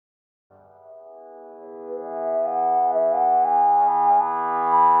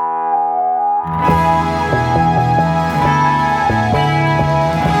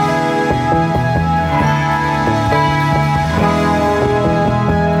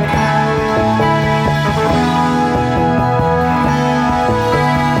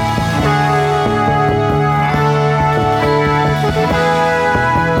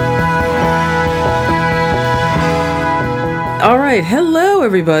right, hello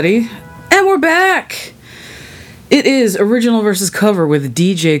everybody, and we're back. It is Original versus Cover with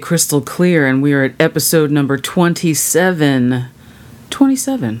DJ Crystal Clear, and we are at episode number 27.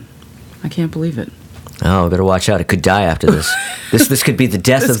 27. I can't believe it. Oh, better watch out. It could die after this. This could be the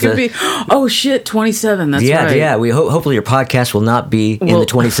death of the... Oh, shit, 27. That's right. Yeah. Hopefully your podcast will not be in the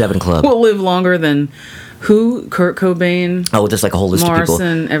 27 club. We'll live longer than who? Kurt Cobain? Oh, just like a whole list of people.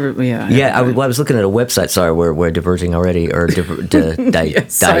 Morrison, I was looking at a website. Sorry, we're diverging already, or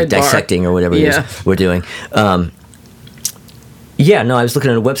dissecting, or whatever it is we're doing. I was looking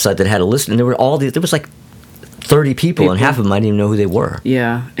at a website that had a list, and there was like 30 people, and half of them I didn't even know who they were.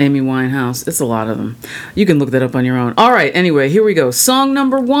 Yeah, Amy Winehouse. It's a lot of them. You can look that up on your own. All right, anyway, here we go. Song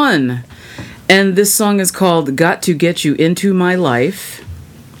number 1. And this song is called Got to Get You Into My Life.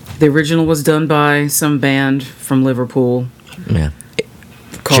 The original was done by some band from Liverpool. Yeah.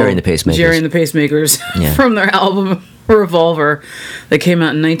 Jerry and the Pacemakers. Jerry and the Pacemakers from their album Revolver that came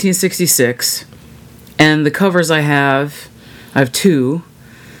out in 1966. And the covers I have two.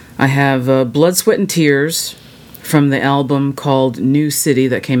 I have Blood, Sweat, and Tears from the album called New City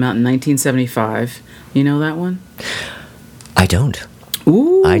that came out in 1975. You know that one? I don't.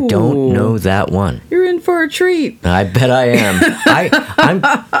 Ooh. I don't know that one. You're in for a treat. I bet I am.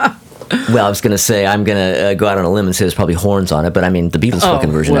 I was going to say, I'm going to go out on a limb and say there's probably horns on it, but I mean, the Beatles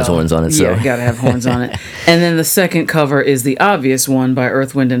fucking version has horns on it. So. Yeah, you got to have horns on it. And then the second cover is the obvious one by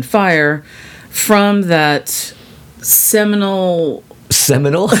Earth, Wind, and Fire from that seminal...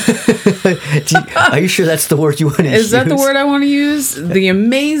 Seminal? Are you sure that's the word you want to use? Is that the word I want to use? The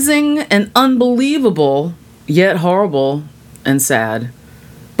amazing and unbelievable, yet horrible and sad,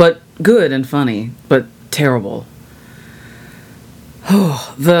 but good and funny, but terrible.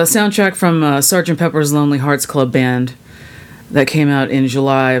 The soundtrack from Sgt. Pepper's Lonely Hearts Club Band that came out in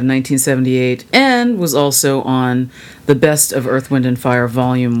July of 1978 and was also on the Best of Earth, Wind, and Fire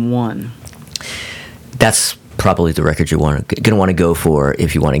Volume 1. That's probably the record you're going to want to go for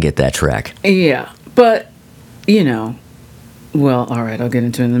if you want to get that track. Yeah, but, well, all right, I'll get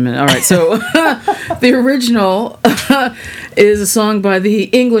into it in a minute. All right, so the original is a song by the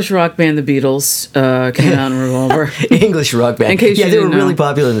English rock band The Beatles, came out in Revolver. English rock band. In case they were really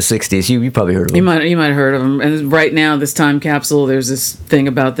popular in the 60s. You probably heard of them. You might have heard of them. And right now, this time capsule, there's this thing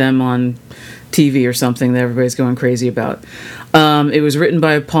about them on TV or something that everybody's going crazy about. It was written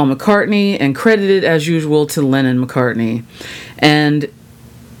by Paul McCartney and credited, as usual, to Lennon-McCartney. And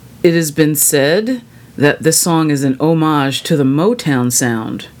it has been said that this song is an homage to the Motown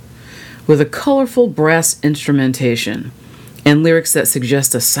sound with a colorful brass instrumentation and lyrics that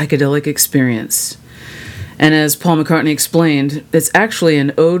suggest a psychedelic experience. And as Paul McCartney explained, it's actually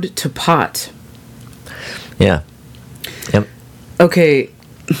an ode to pot. Yeah. Yep. Okay,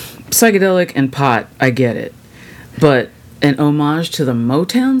 psychedelic and pot, I get it. But an homage to the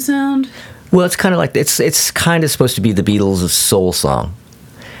Motown sound? Well, it's kind of like, it's kind of supposed to be the Beatles' soul song.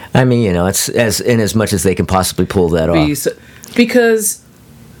 I mean, it's as much as they can possibly pull that off. Because,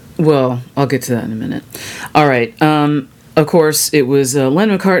 well, I'll get to that in a minute. All right. Of course, it was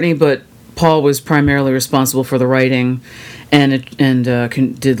Lennon-McCartney, but Paul was primarily responsible for the writing and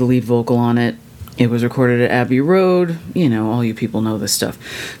did the lead vocal on it. It was recorded at Abbey Road. All you people know this stuff.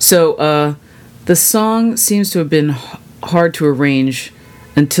 So the song seems to have been hard to arrange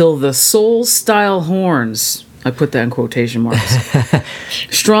until the soul-style horns, I put that in quotation marks,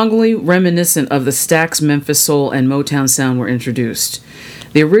 strongly reminiscent of the Stax Memphis Soul and Motown sound were introduced.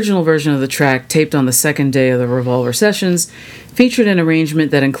 The original version of the track, taped on the second day of the Revolver sessions, featured an arrangement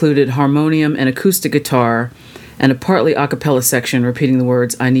that included harmonium and acoustic guitar and a partly a cappella section repeating the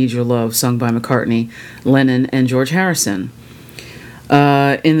words, "I Need Your Love," sung by McCartney, Lennon, and George Harrison.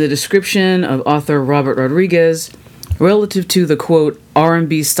 In the description of author Robert Rodriguez, relative to the, quote,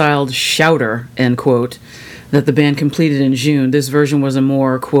 R&B-styled shouter, end quote, that the band completed in June, this version was a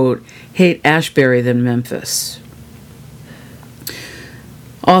more, quote, Haight-Ashbury than Memphis.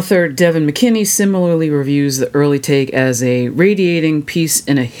 Author Devin McKinney similarly reviews the early take as a radiating piece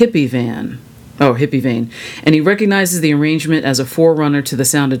in a hippie vein, and he recognizes the arrangement as a forerunner to the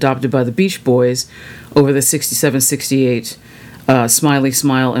sound adopted by the Beach Boys over the 67-68 Smiley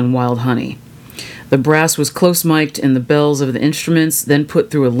Smile and Wild Honey. The brass was close mic'd in the bells of the instruments, then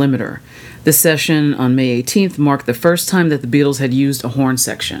put through a limiter. This session on May 18th marked the first time that the Beatles had used a horn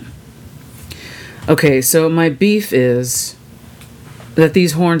section. Okay, so my beef is that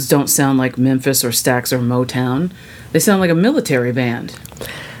these horns don't sound like Memphis or Stax or Motown. They sound like a military band.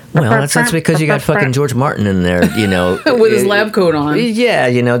 Well, that's because you got fucking George Martin in there, with his lab coat on. Yeah,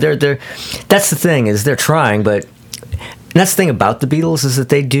 they're that's the thing, is they're trying, but And that's the thing about the Beatles is that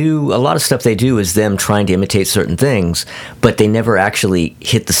they do a lot of stuff. They do is them trying to imitate certain things, but they never actually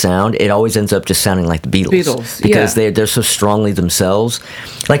hit the sound. It always ends up just sounding like the Beatles because they're so strongly themselves.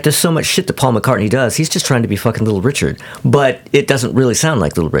 Like there's so much shit that Paul McCartney does. He's just trying to be fucking Little Richard, but it doesn't really sound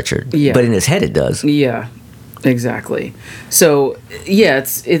like Little Richard. Yeah. But in his head, it does. Yeah, exactly. So yeah,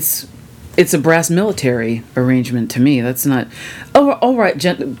 it's a brass military arrangement to me. That's not. Oh, all right,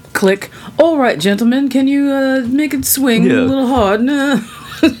 click. All right, gentlemen, can you make it swing a little hard? No.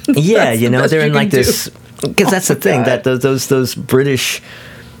 Yeah, they're in like this because that's the thing that those British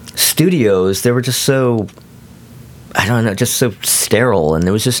studios, they were just so, I don't know, just so sterile, and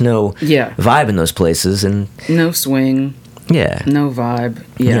there was just no vibe in those places, and no swing. Yeah. No vibe.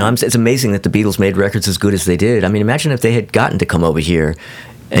 Yeah. It's amazing that the Beatles made records as good as they did. I mean, imagine if they had gotten to come over here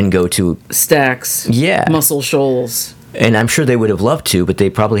and go to Stax, Muscle Shoals. And I'm sure they would have loved to, but they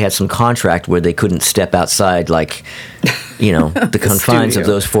probably had some contract where they couldn't step outside, like, the confines of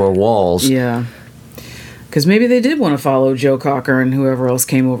those four walls. Yeah. Because maybe they did want to follow Joe Cocker and whoever else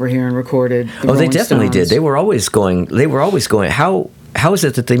came over here and recorded. They definitely did. They were always going. How is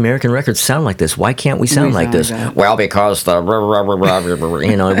it that the American records sound like this? Why can't we sound like this? That. Well, because we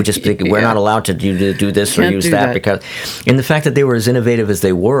just we're not allowed to do this or use that because, and the fact that they were as innovative as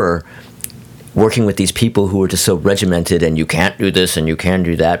they were, working with these people who were just so regimented and you can't do this and you can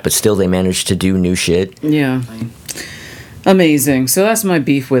do that, but still they managed to do new shit. Yeah. Amazing. So that's my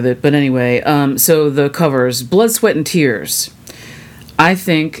beef with it. But anyway, so the covers, Blood, Sweat, and Tears. I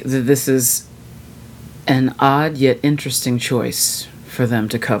think that this is an odd yet interesting choice for them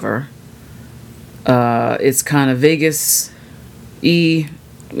to cover. It's kind of Vegas-y,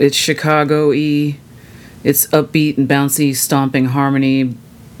 it's Chicago-y, it's upbeat and bouncy, stomping harmony,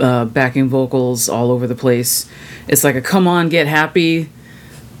 backing vocals all over the place. It's like a come on, get happy.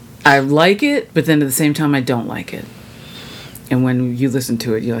 I like it, but then at the same time, I don't like it. And when you listen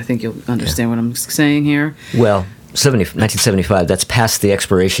to it, I think you'll understand what I'm saying here. Well, 1975, that's past the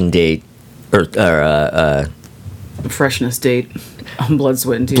expiration date, or freshness date on Blood,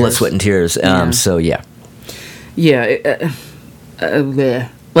 Sweat, and Tears. Blood, Sweat, and Tears. So, yeah. Yeah.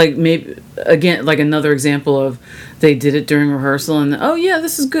 Like, maybe, again, like another example of they did it during rehearsal and, oh, yeah,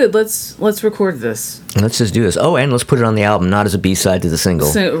 this is good. Let's record this. Let's just do this. Oh, and let's put it on the album, not as a B-side to the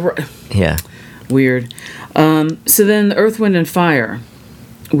single. Yeah. Weird. So then Earth, Wind, and Fire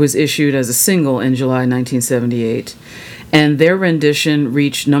was issued as a single in July 1978, and their rendition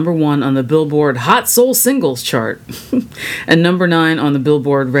reached number 1 on the Billboard Hot Soul Singles chart and number 9 on the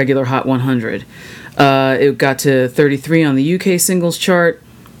Billboard Regular Hot 100. It got to 33 on the UK Singles chart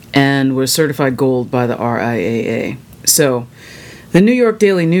and was certified gold by the RIAA. So, the New York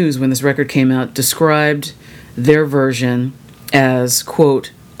Daily News, when this record came out, described their version as,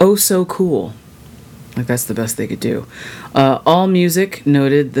 quote, oh so cool. Like, that's the best they could do. AllMusic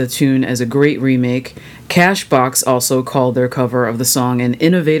noted the tune as a great remake. Cashbox also called their cover of the song an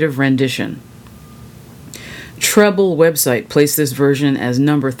innovative rendition. Treble website placed this version as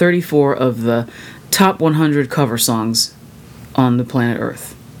number 34 of the top 100 cover songs on the planet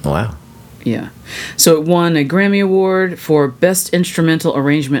Earth. Wow. Yeah. So it won a Grammy Award for Best Instrumental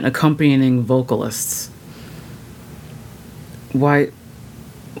Arrangement Accompanying Vocalists. Why?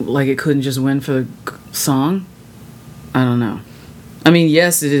 Like, it couldn't just win for the song? I don't know. I mean,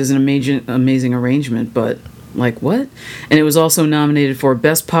 yes, it is an amazing arrangement, but, like, what? And it was also nominated for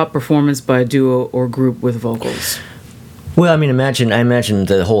Best Pop Performance by a Duo or Group with Vocals. Well, I mean, I imagine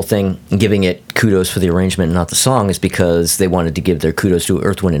the whole thing, giving it kudos for the arrangement and not the song, is because they wanted to give their kudos to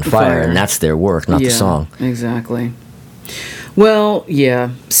Earth, Wind, and Fire, and that's their work, not the song. Exactly. Well,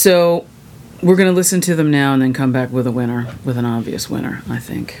 yeah. So we're going to listen to them now and then come back with a winner, with an obvious winner, I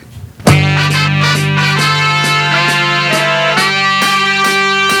think.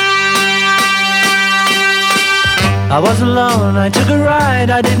 I was alone, I took a ride,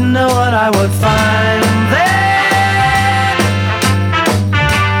 I didn't know what I would find there.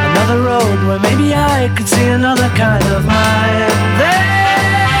 Another road where maybe I could see another kind of mind there.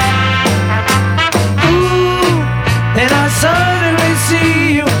 Ooh, and I suddenly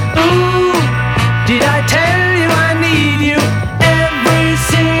see you. Ooh, did I tell you I need you every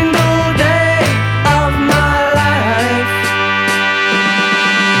single day of my life?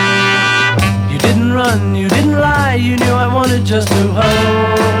 You didn't run, you didn't lie, you knew I wanted just to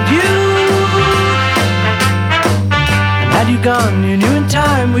hold you. And had you gone, you knew in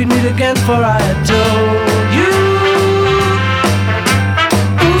time we'd meet again, for I had told you.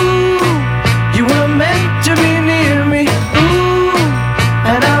 Ooh, you were meant to be near me. Ooh,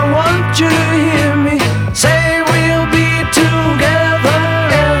 and I want you to hear me say we'll be together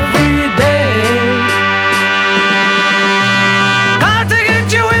every day.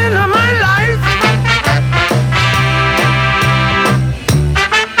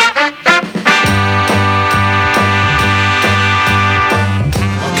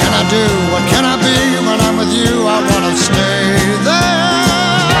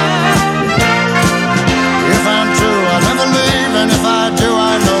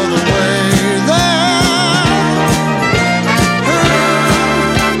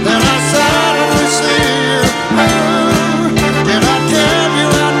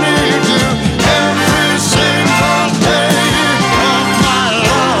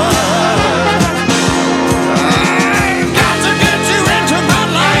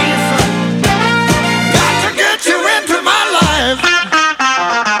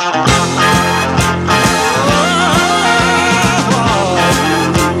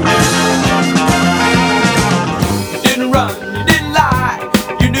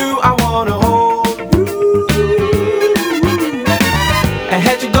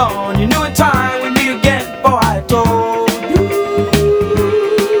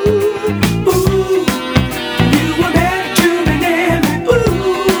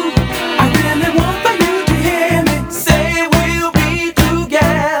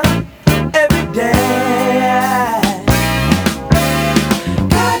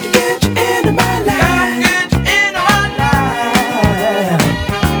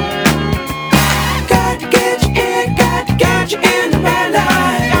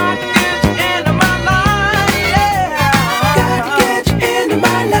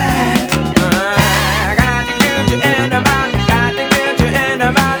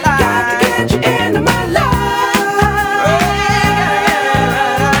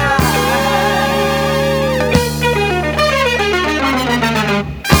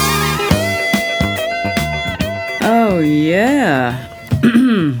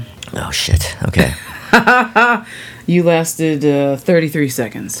 Okay. You lasted 33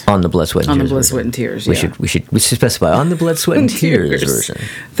 seconds. On the Blood, Sweat, and Tears. On the Blood, Sweat, and Tears, yeah. We should specify on the Blood, Sweat, and Tears version.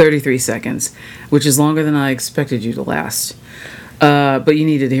 33 seconds, which is longer than I expected you to last. But you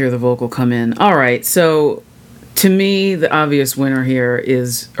needed to hear the vocal come in. All right, so to me, the obvious winner here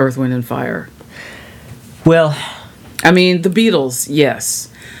is Earth, Wind, and Fire. Well, I mean, the Beatles, yes.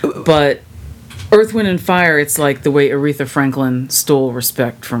 But Earth, Wind, and Fire, it's like the way Aretha Franklin stole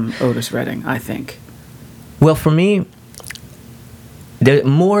respect from Otis Redding, I think. Well, for me,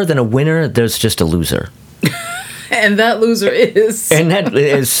 more than a winner, there's just a loser. And that loser is... And that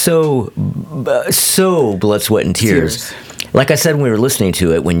is so Blood, Sweat, and Tears. Like I said when we were listening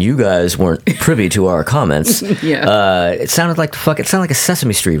to it, when you guys weren't privy to our comments, it sounded like a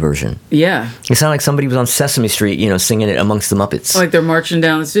Sesame Street version. Yeah. It sounded like somebody was on Sesame Street, singing it amongst the Muppets. Like they're marching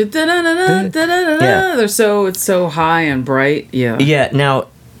down the street. Yeah. It's so high and bright. Yeah. Yeah. Now,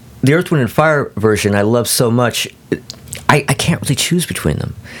 the Earth, Wind, and Fire version I love so much, I can't really choose between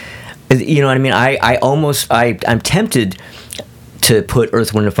them. You know what I mean? I'm tempted to put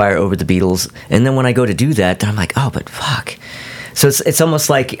Earth, Wind, and Fire over the Beatles, and then when I go to do that, then I'm like, oh, but fuck. So it's almost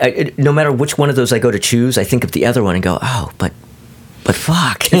like no matter which one of those I go to choose, I think of the other one and go, oh, but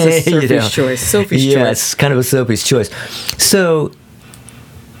fuck. It's a Sophie's choice. Sophie's choice. Yeah, it's kind of a Sophie's choice. So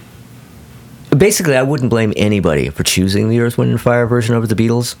basically, I wouldn't blame anybody for choosing the Earth, Wind, and Fire version over the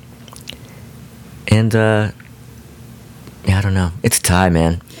Beatles. And I don't know. It's a tie,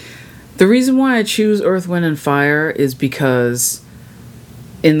 man. The reason why I choose Earth, Wind, and Fire is because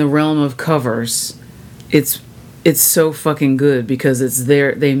in the realm of covers, it's so fucking good because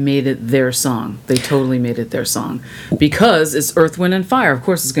they made it their song. They totally made it their song. Because it's Earth, Wind, and Fire. Of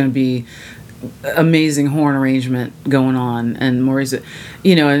course it's going to be amazing horn arrangement going on, and Maurice,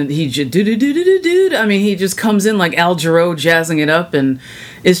 and he just do. I mean, he just comes in like Al Jarreau jazzing it up, and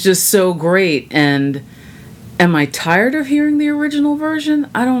it's just so great. And am I tired of hearing the original version?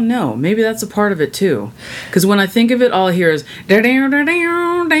 I don't know. Maybe that's a part of it too. Because when I think of it, all I hear is got you into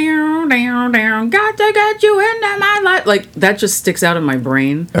my life. Like that just sticks out in my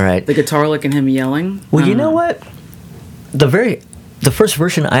brain. All right. The guitar lick and him yelling. Well, you know what? The first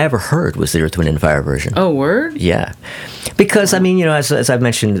version I ever heard was the Earth, Wind, and Fire version. Oh, word? Yeah. Because, I mean, as I've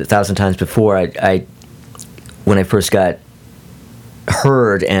mentioned 1,000 times before, I when I first got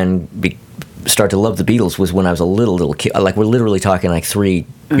heard and started to love the Beatles was when I was a little kid. Like, we're literally talking like 3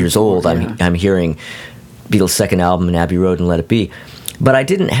 years old. Yeah. I'm hearing Beatles' second album, and Abbey Road and Let It Be. But I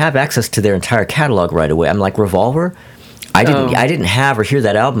didn't have access to their entire catalog right away. I'm like, Revolver? I didn't have or hear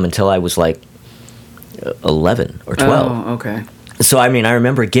that album until I was like 11 or 12. Oh, okay. So, I mean, I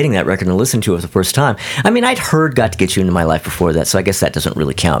remember getting that record and listening to it for the first time. I mean, I'd heard Got to Get You Into My Life before that, so I guess that doesn't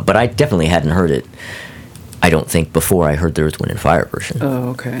really count. But I definitely hadn't heard it, I don't think, before I heard the Earth, Wind, and Fire version. Oh,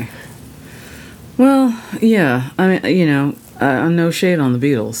 okay. Well, yeah. I mean, no shade on the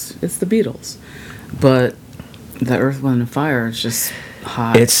Beatles. It's the Beatles. But the Earth, Wind, and Fire is just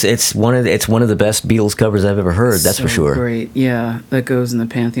hot. It's one of the best Beatles covers I've ever heard, that's for sure. Great. Yeah, that goes in the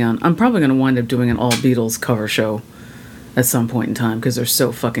pantheon. I'm probably going to wind up doing an all Beatles cover show at some point in time because there's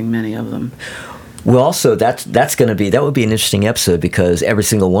so fucking many of them. Well, also that would be an interesting episode because every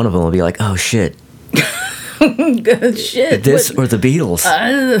single one of them will be like, oh shit. Shit. This or the Beatles.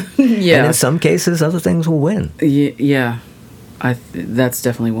 Yeah. And in some cases, other things will win. Yeah. That's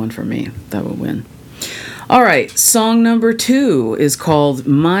definitely one for me. That would win. All right. Song number 2 is called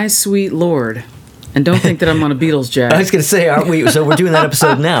My Sweet Lord. And don't think that I'm on a Beatles jag. I was going to say, aren't we? So we're doing that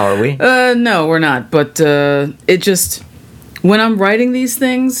episode now, are we? No, we're not. But it just... When I'm writing these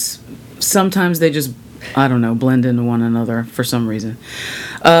things, sometimes they just, I don't know, blend into one another for some reason.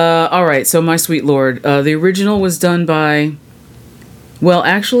 All right, so My Sweet Lord. The original was done by... Well,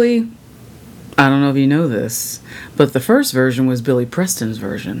 actually, I don't know if you know this, but the first version was Billy Preston's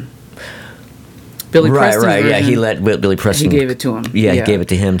version. Right, yeah, he let Billy Preston... He gave it to him. Yeah, he gave it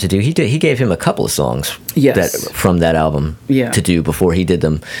to him to do. He gave him a couple of songs from that album to do before he did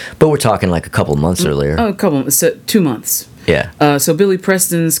them. But we're talking like a couple of months earlier. Oh, 2 months. Yeah. So Billy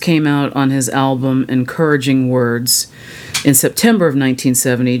Preston's came out on his album Encouraging Words in September of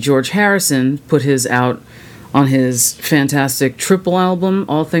 1970. George Harrison put his out on his fantastic triple album,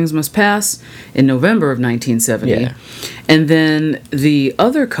 All Things Must Pass, in November of 1970. Yeah. And then the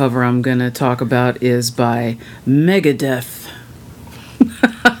other cover I'm going to talk about is by Megadeth.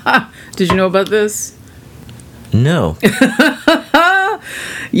 Did you know about this? No.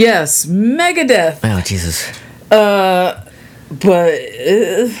 Yes, Megadeth. Oh, Jesus. But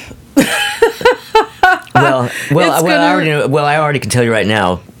I already can tell you right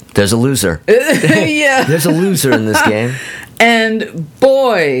now. There's a loser. Yeah, there's a loser in this game. And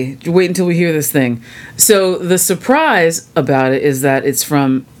boy, wait until we hear this thing. So the surprise about it is that it's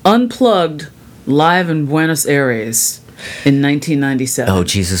from Unplugged live in Buenos Aires in 1997. Oh,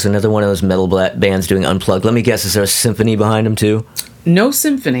 Jesus, another one of those metal bands doing Unplugged. Let me guess, is there a symphony behind them too? No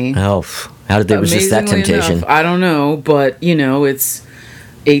symphony. Oh, how did they resist that temptation? Enough, I don't know, but, it's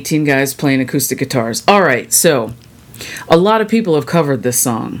 18 guys playing acoustic guitars. All right, so a lot of people have covered this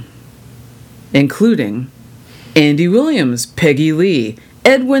song, including Andy Williams, Peggy Lee,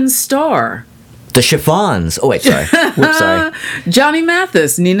 Edwin Starr, the Chiffons. Oh, wait, sorry. Whoops, sorry. Johnny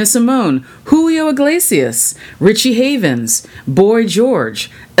Mathis, Nina Simone, Julio Iglesias, Richie Havens, Boy George,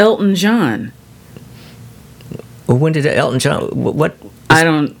 Elton John. Well, when did Elton John? What? I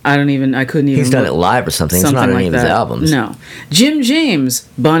couldn't even. He's done it live or something. It's not like any of his albums. No. Jim James,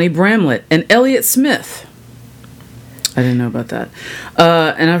 Bonnie Bramlett, and Elliott Smith. I didn't know about that.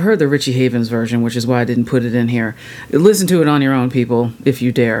 And I've heard the Richie Havens version, which is why I didn't put it in here. Listen to it on your own, people, if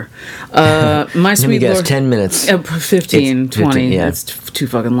you dare. My Sweet Lord... 10 minutes. 15, 20. Yeah. That's too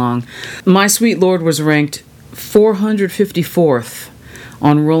fucking long. My Sweet Lord was ranked 454th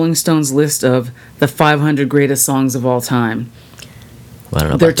on Rolling Stone's list of the 500 greatest songs of all time. Well, I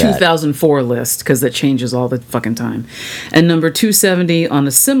don't know Their about 2004 list, because that changes all the fucking time. And number 270 on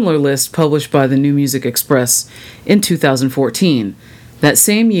a similar list published by the New Music Express in 2014. That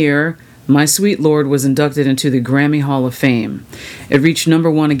same year, My Sweet Lord was inducted into the Grammy Hall of Fame. It reached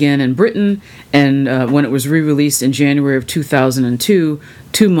number 1 again in Britain, and when it was re-released in January of 2002,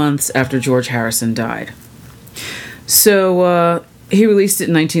 2 months after George Harrison died. So, he released it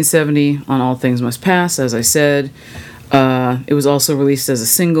in 1970 on All Things Must Pass, as I said. It was also released as a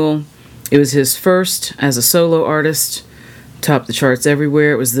single. It was his first as a solo artist. Topped the charts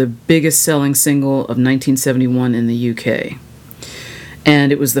everywhere. It was the biggest selling single of 1971 in the UK.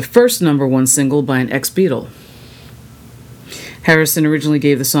 And it was the first number 1 single by an ex-Beatle. Harrison originally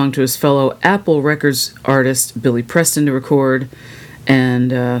gave the song to his fellow Apple Records artist Billy Preston to record,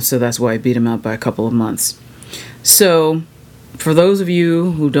 and so that's why I beat him out by a couple of months. So, for those of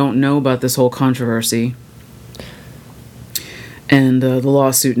you who don't know about this whole controversy, and the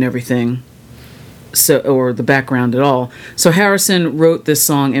lawsuit and everything, or the background at all. So Harrison wrote this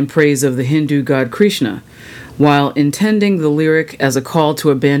song in praise of the Hindu god Krishna, while intending the lyric as a call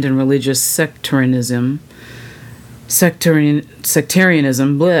to abandon religious sectarianism,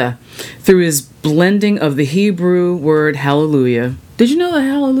 bleh, through his blending of the Hebrew word hallelujah. Did you know that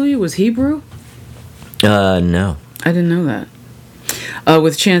hallelujah was Hebrew? No. I didn't know that.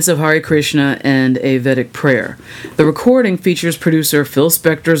 With chants of Hare Krishna and a Vedic prayer. The recording features producer Phil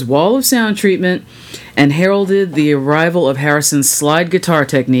Spector's wall of sound treatment and heralded the arrival of Harrison's slide guitar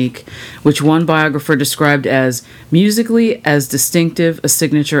technique, which one biographer described as musically as distinctive a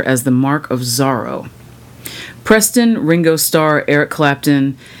signature as the mark of Zorro. Preston, Ringo Starr, Eric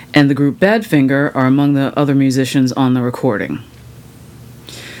Clapton, and the group Badfinger are among the other musicians on the recording.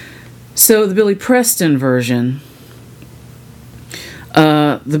 So the Billy Preston version...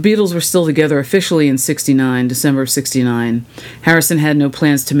 the Beatles were still together officially in December of 69. Harrison had no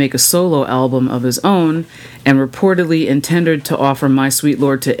plans to make a solo album of his own, and reportedly intended to offer My Sweet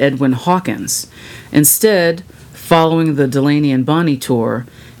Lord to Edwin Hawkins. Instead, following the Delaney and Bonnie tour,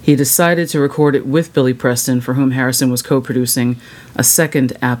 he decided to record it with Billy Preston, for whom Harrison was co-producing a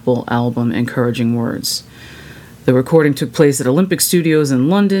second Apple album, Encouraging Words. The recording took place at Olympic Studios in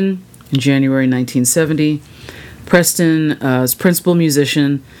London in January 1970. Preston is principal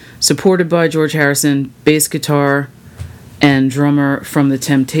musician, supported by George Harrison, bass guitar, and drummer from the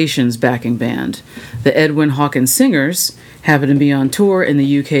Temptations backing band. The Edwin Hawkins Singers happened to be on tour in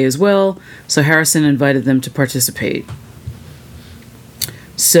the UK as well, so Harrison invited them to participate.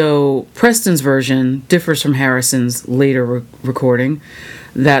 So Preston's version differs from Harrison's later recording,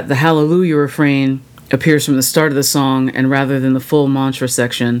 that the Hallelujah refrain appears from the start of the song, and rather than the full mantra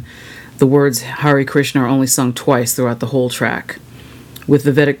section, the words Hare Krishna are only sung twice throughout the whole track. With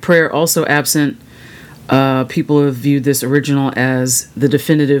the Vedic prayer also absent, people have viewed this original as the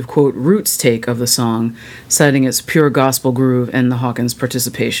definitive, quote, roots take of the song, citing its pure gospel groove and the Hawkins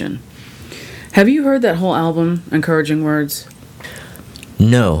participation. Have you heard that whole album, Encouraging Words?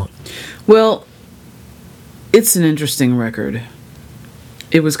 No. Well, it's an interesting record.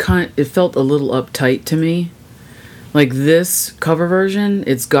 It felt a little uptight to me. Like this cover version,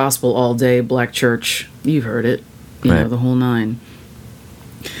 it's gospel all day, Black Church. You've heard it, you know, the whole nine.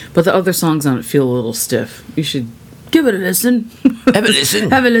 But the other songs on it feel a little stiff. You should give it a listen. Have a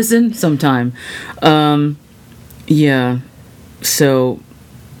listen. Have a listen sometime. Yeah. So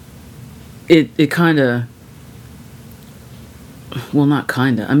it kind of, well, not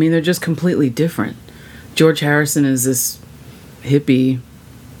kind of. I mean, they're just completely different. George Harrison is this hippie,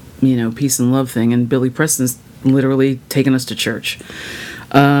 peace and love thing, and Billy Preston's literally taking us to church.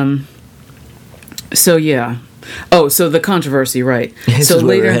 So yeah. Oh, so the controversy, right? This so is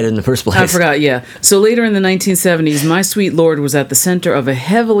where we're headed in the first place. I forgot, yeah. So later in the 1970s, My Sweet Lord was at the center of a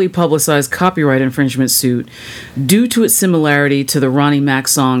heavily publicized copyright infringement suit due to its similarity to the Ronnie Mac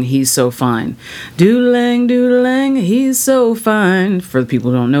song, He's So Fine. Doodle-lang, doodle-lang, he's so fine. For the people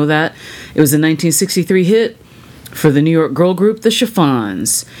who don't know that, it was a 1963 hit for the New York girl group, the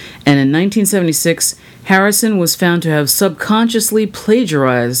Chiffons. And in 1976, Harrison was found to have subconsciously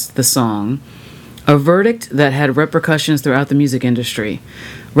plagiarized the song, a verdict that had repercussions throughout the music industry.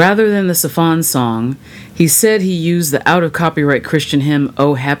 Rather than the Chiffons song, he said he used the out-of-copyright Christian hymn,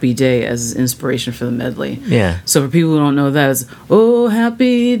 Oh Happy Day, as his inspiration for the medley. Yeah. So for people who don't know that, it's, oh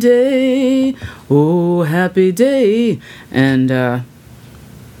happy day, oh happy day. And,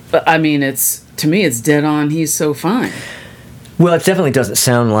 I mean, to me, it's dead on, He's So Fine. Well, it definitely doesn't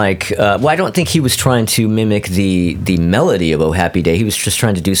sound like... I don't think he was trying to mimic the melody of Oh Happy Day. He was just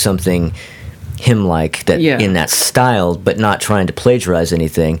trying to do something hymn-like in that style, but not trying to plagiarize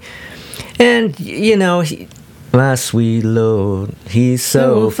anything. And, my sweet Lord, he's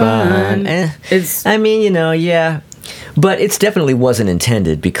so fine. I mean, yeah. But it definitely wasn't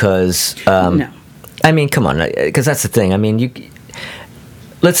intended because... no. I mean, come on, because that's the thing. I mean,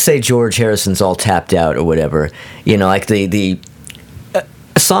 let's say George Harrison's all tapped out or whatever. Like the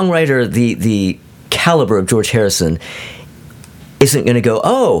songwriter, the caliber of George Harrison isn't going to go,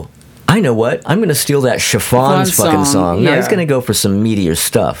 oh, I know what, I'm going to steal that Chiffons fucking song. No, he's going to go for some meatier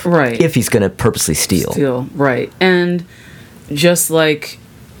stuff. Right. If he's going to purposely steal. Right. And just like,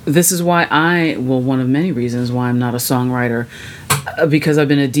 this is why one of many reasons why I'm not a songwriter, because I've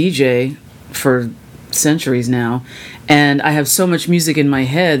been a DJ for centuries now, and I have so much music in my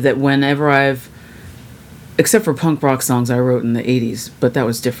head that whenever except for punk rock songs I wrote in the 80s, but that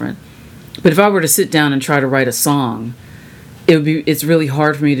was different. But if I were to sit down and try to write a song, it's really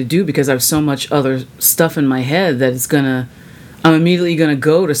hard for me to do because I have so much other stuff in my head that I'm immediately gonna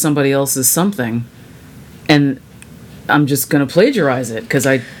go to somebody else's something, and I'm just gonna plagiarize it because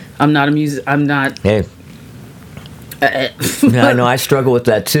I'm not. Hey. I know I struggle with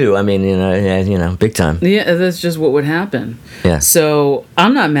that too. I mean, big time. Yeah, that's just what would happen. Yeah. So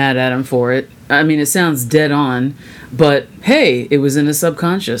I'm not mad at him for it. I mean, it sounds dead on, but hey, it was in his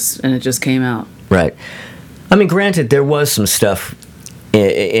subconscious and it just came out. Right. I mean, granted, there was some stuff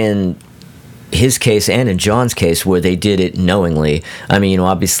in his case and in John's case where they did it knowingly. I mean,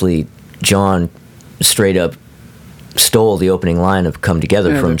 obviously, John straight up stole the opening line of Come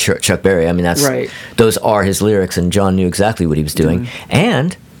Together from Chuck Berry. I mean, that's right. Those are his lyrics, and John knew exactly what he was doing.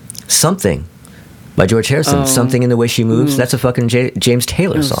 And Something by George Harrison, Something in the Way She Moves, that's a fucking James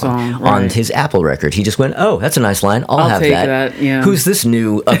Taylor song right. On his Apple record. He just went, oh, that's a nice line. I'll have take that. Yeah. Who's this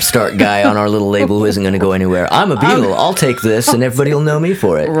new upstart guy on our little label who isn't going to go anywhere? I'm a Beatle. I'll take this, and everybody will know me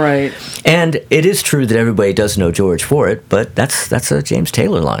for it. Right. And it is true that everybody does know George for it, but that's a James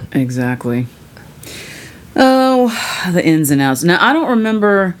Taylor line. Exactly. Oh, the ins and outs. Now, I don't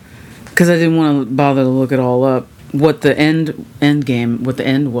remember, because I didn't want to bother to look it all up, what the end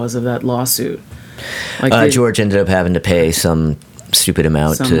was of that lawsuit. Like George ended up having to pay some stupid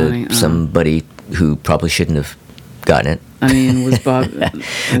amount to money, somebody who probably shouldn't have gotten it. I mean, was Bob...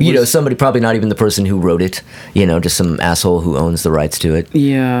 somebody, probably not even the person who wrote it, just some asshole who owns the rights to it.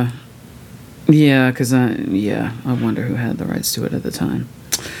 Yeah. Yeah, because I wonder who had the rights to it at the time.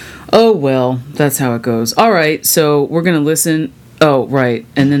 Oh, well, that's how it goes. All right, so we're going to listen... Oh, right,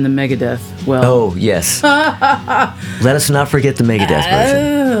 and then the Megadeth. Well... Oh, yes. Let us not forget the Megadeth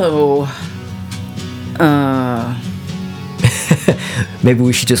version. Maybe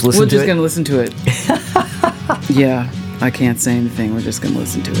we should just listen to it? We're just going to listen to it. Yeah, I can't say anything. We're just going to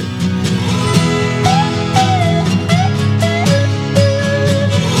listen to it.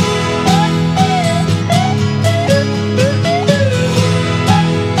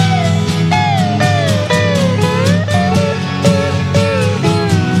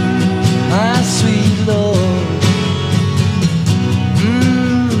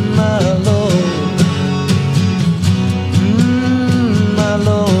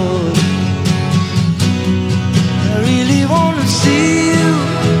 See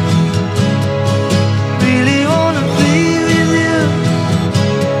you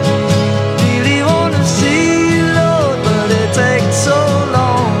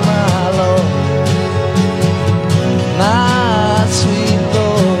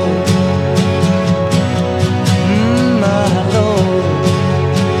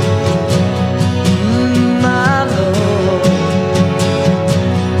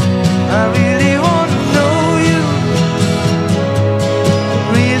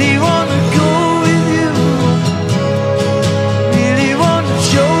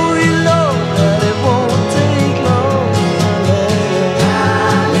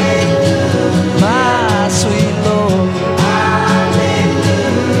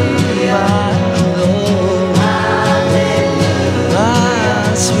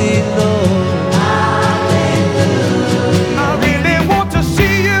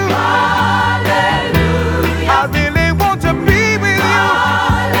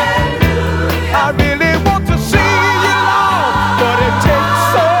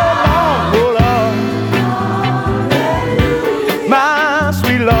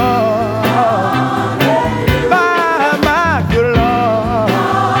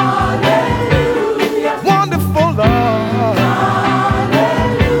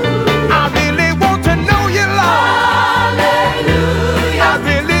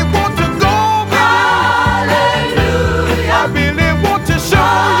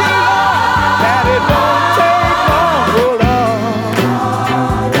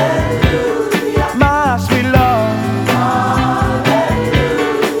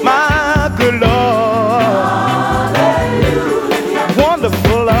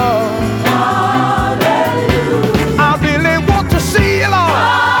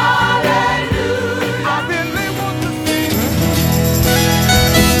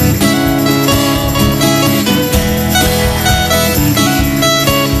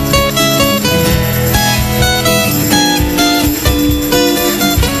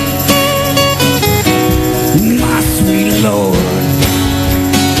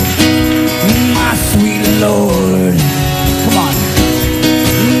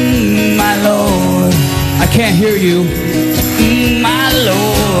you, my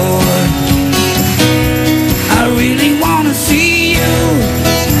Lord. I really wanna see you,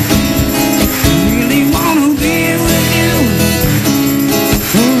 really wanna be with you,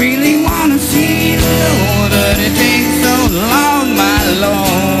 really wanna see you, Lord, but it takes so long, my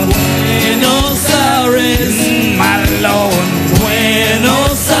Lord. Buenos Aires, my Lord.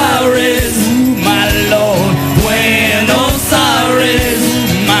 Buenos Aires, my Lord. Buenos Aires,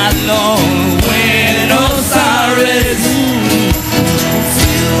 my Lord. Buenos Aires.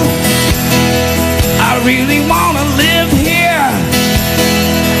 I really wanna live here.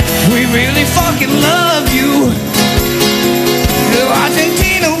 We really fucking love you.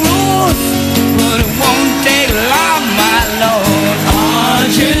 Argentina rules, but it won't take long, my Lord.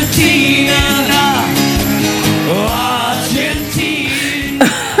 Argentina, Argentina.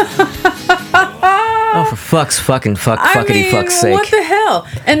 Oh, for fuck's fuck's sake! What the hell?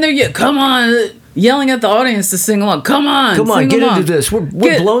 And they're come on, yelling at the audience to sing along. Come on, get into this. We're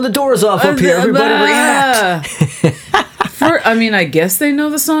blowing the doors off up here. Everybody react. I guess they know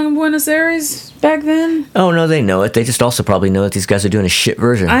the song Buenos Aires back then. Oh no, they know it. They just also probably know that these guys are doing a shit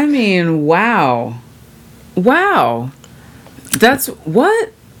version. Wow. That's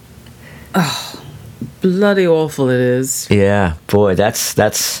what? Oh, bloody awful it is. Yeah, boy,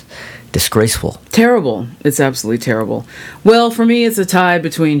 that's disgraceful. Terrible. It's absolutely terrible. Well, for me, it's a tie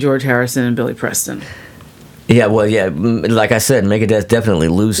between George Harrison and Billy Preston. Yeah, well, yeah, like I said, Megadeth definitely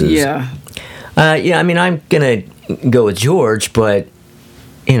loses. Yeah. I'm gonna go with George, but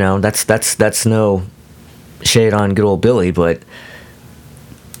that's no shade on good old Billy, but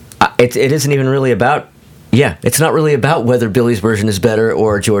it isn't even really about. Yeah, it's not really about whether Billy's version is better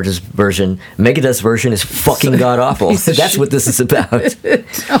or George's version. Megadeth's version is fucking god awful. That's what this is about.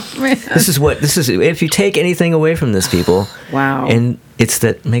 Oh, man. This is if you take anything away from this, people. Wow. And it's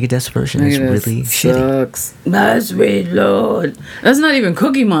that Megadeth's version is really sucks. shitty. My sweet Lord. That's not even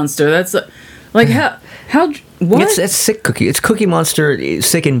Cookie Monster. That's how what? It's sick Cookie. It's Cookie Monster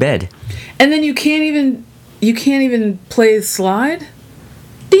sick in bed. And then you can't even play the slide?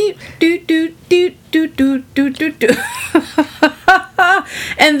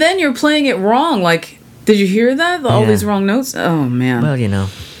 And then you're playing it wrong. Like, did you hear that? All these wrong notes? Oh, man. Well,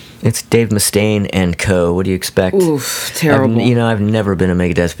 it's Dave Mustaine and co. What do you expect? Oof, terrible. I've never been a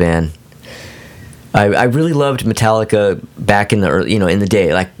Megadeth fan. I really loved Metallica back in the early, in the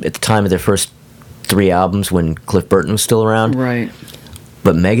day, like at the time of their first 3 albums when Cliff Burton was still around. Right.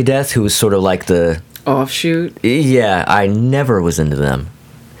 But Megadeth, who was sort of like the offshoot. Yeah, I never was into them.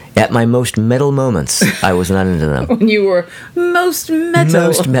 At my most metal moments, I was not into them. When you were most metal.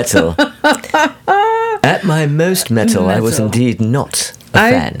 Most metal. At my most metal, I was indeed not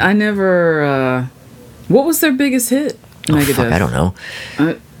a fan. I never... what was their biggest hit? Megadeth. Fuck, I don't know.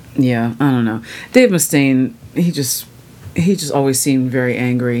 I don't know. Dave Mustaine, he just always seemed very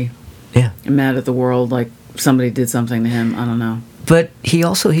angry. Yeah. Mad at the world, like somebody did something to him. I don't know. But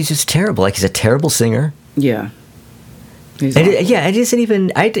he's just terrible. Like, he's a terrible singer. Yeah. It isn't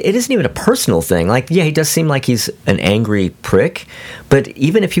even a personal thing. Like, yeah, he does seem like he's an angry prick, but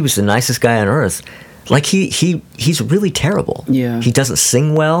even if he was the nicest guy on earth, like he's really terrible. Yeah. He doesn't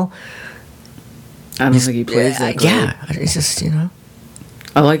sing well. I don't think he plays that great. Yeah, it's just,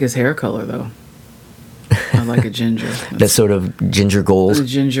 I like his hair color, though. I like a ginger. That sort of ginger gold.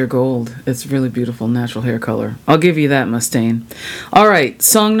 Ginger gold. It's really beautiful, natural hair color. I'll give you that, Mustaine. All right,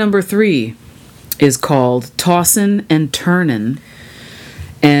 song number 3 is called Tossin' and Turnin',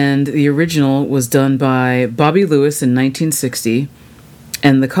 and the original was done by Bobby Lewis in 1960,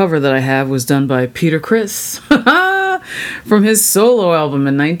 and the cover that I have was done by Peter Criss from his solo album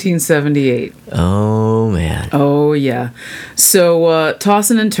in 1978. Oh, man. Oh, yeah. So,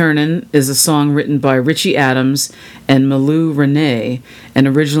 Tossin' and Turnin' is a song written by Richie Adams and Malou Renee, and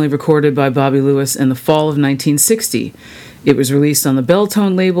originally recorded by Bobby Lewis in the fall of 1960. It was released on the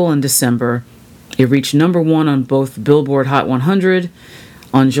Belltone label in December. It reached number 1 on both Billboard Hot 100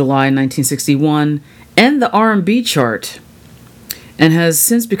 on July 1961 and the R&B chart, and has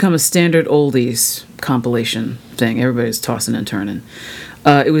since become a standard oldies compilation thing. Everybody's tossing and turning.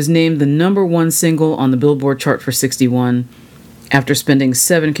 It was named the number 1 single on the Billboard chart for 61 after spending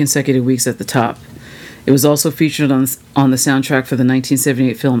 7 consecutive weeks at the top. It was also featured on the soundtrack for the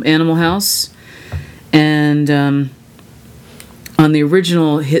 1978 film Animal House, and on the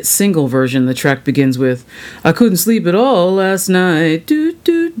original hit single version, the track begins with, "I couldn't sleep at all last night, doot,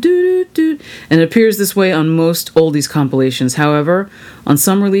 doot, doot, doot," and it appears this way on most oldies compilations. However, on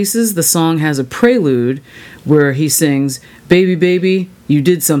some releases, the song has a prelude where he sings, "Baby, baby, you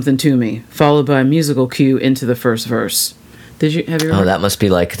did something to me," followed by a musical cue into the first verse. Have you heard? Oh, that must be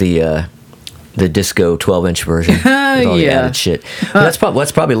like the the disco 12-inch version. With all the added shit. Well,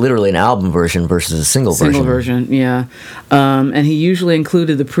 that's probably literally an album version versus a single version. Single version, yeah. And he usually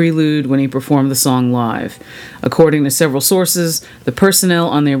included the prelude when he performed the song live. According to several sources, the personnel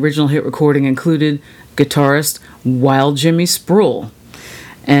on the original hit recording included guitarist Wild Jimmy Spruill.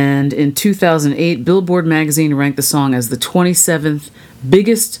 And in 2008, Billboard magazine ranked the song as the 27th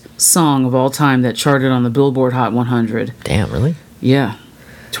biggest song of all time that charted on the Billboard Hot 100. Damn, really? Yeah.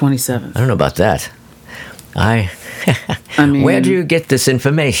 27th. I don't know about that. I mean, where do you get this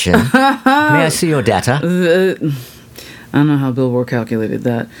information? May I see your data? I don't know how Billboard calculated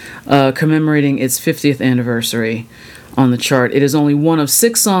that. Commemorating its 50th anniversary on the chart. It is only one of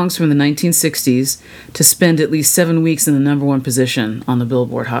 6 songs from the 1960s to spend at least 7 weeks in the number 1 position on the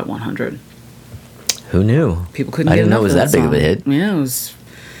Billboard Hot 100. Who knew? People couldn't I get didn't know it was that big song. of a hit. Yeah,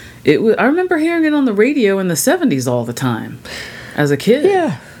 it was. I remember hearing it on the radio in the 70s all the time as a kid.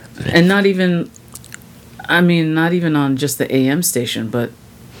 Yeah. And not even on just the AM station, but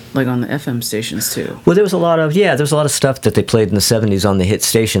like on the FM stations too. Well, there was a lot of stuff that they played in the 70s on the hit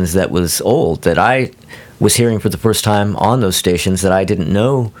stations that was old that I was hearing for the first time on those stations that I didn't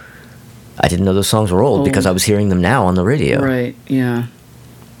know those songs were old because I was hearing them now on the radio. Right, yeah.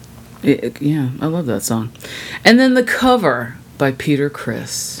 I love that song. And then the cover by Peter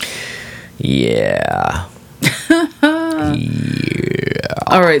Criss. Yeah.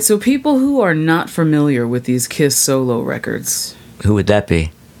 All right, so people who are not familiar with these Kiss solo records. Who would that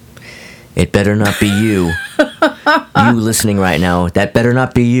be? It better not be you. You listening right now. That better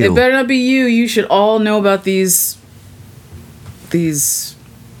not be you. It better not be you. You should all know about these. You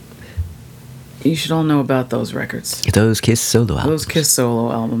should all know about those records. Those Kiss solo albums. Those Kiss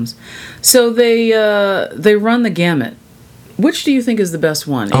solo albums. So they run the gamut. Which do you think is the best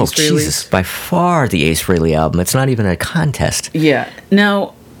one? Ace Frehley's? Jesus! By far the Ace Frehley album. It's not even a contest. Yeah.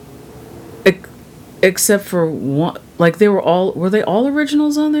 Now, except for one, like were they all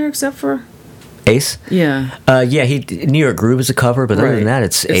originals on there except for Ace? Yeah. New York Groove is a cover, but other than that,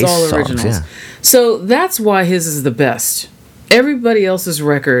 it's Ace all songs. originals. Yeah. So that's why his is the best. Everybody else's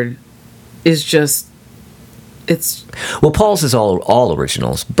record is just. Well, Paul's is all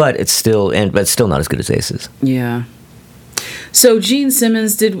originals, but it's still not as good as Ace's. Yeah. So Gene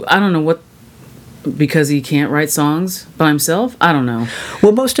Simmons I don't know what, because he can't write songs by himself? I don't know.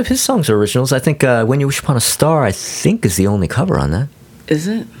 Well, most of his songs are originals. I think When You Wish Upon a Star, I think, is the only cover on that. Is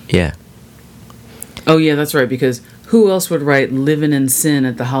it? Yeah. Oh, yeah, that's right, because who else would write Livin' in Sin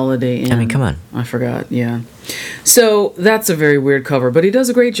at the Holiday Inn? I mean, come on. I forgot, yeah. So that's a very weird cover, but he does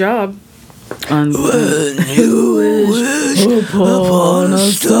a great job. On When You Wish Upon a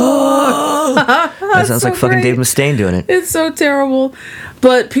Star. That sounds like fucking Dave Mustaine doing it. It's so terrible.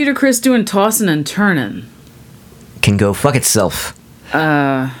 But Peter Criss doing Tossin' and Turnin'. Can go fuck itself.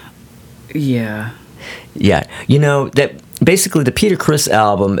 Yeah. Yeah. You know, that basically the Peter Criss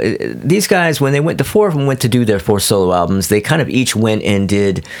album, these guys, when the 4 of them went to do their 4 solo albums, they kind of each went and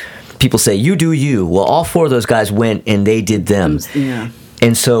did, people say, you do you. Well, all 4 of those guys went and they did them. Yeah.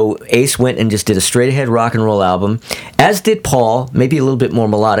 And so Ace went and just did a straight-ahead rock and roll album, as did Paul, maybe a little bit more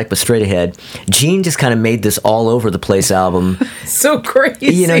melodic, but straight ahead. Gene just kind of made this all-over-the-place album. So crazy.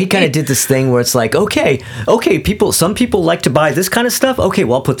 You know, he kind of did this thing where it's like, okay, some people like to buy this kind of stuff. Okay,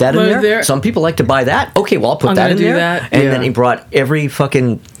 well, I'll put that in there. Some people like to buy that. Okay, well, I'll put that in there. And then he brought every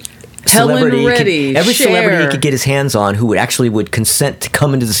fucking celebrity, celebrity he could get his hands on who would consent to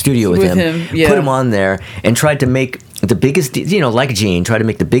come into the studio with him, put him on there, and tried to make the biggest, like Gene, tried to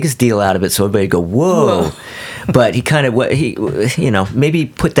make the biggest deal out of it so everybody would go, whoa. But he kind of, maybe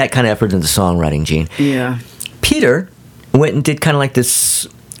put that kind of effort into songwriting, Gene. Yeah. Peter went and did kind of like this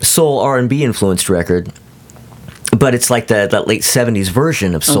soul R&B influenced record, but it's like that late 70s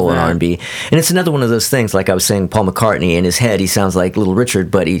version of soul and R&B. And it's another one of those things, like I was saying, Paul McCartney, in his head, he sounds like Little Richard,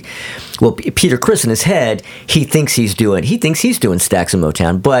 but Peter Criss in his head, he thinks he's doing Stax and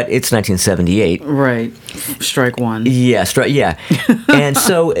Motown, but it's 1978. Right. Strike one. Yeah, yeah. And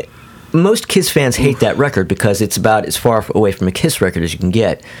so most Kiss fans hate that record because it's about as far away from a Kiss record as you can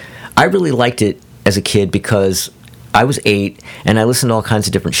get. I really liked it as a kid because I was 8, and I listened to all kinds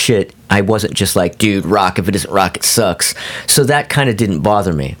of different shit. I wasn't just like, dude, rock, if it isn't rock, it sucks. So that kind of didn't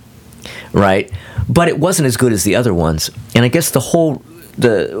bother me, right? But it wasn't as good as the other ones. And I guess the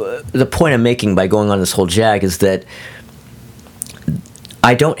point I'm making by going on this whole jag is that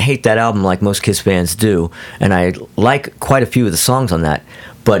I don't hate that album like most Kiss fans do, and I like quite a few of the songs on that.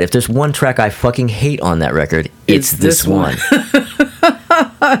 But if there's one track I fucking hate on that record, it's this one.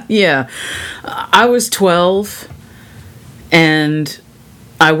 Yeah. I was 12... And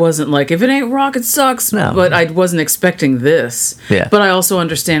I wasn't like, if it ain't rock, it sucks. No. But I wasn't expecting this. Yeah. But I also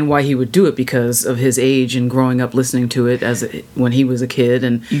understand why he would do it because of his age and growing up listening to it when he was a kid.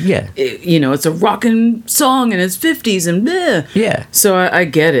 And, it's a rockin' song in his 50s and bleh. Yeah. So I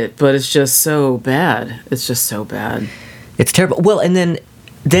get it, but it's just so bad. It's just so bad. It's terrible. Well, and then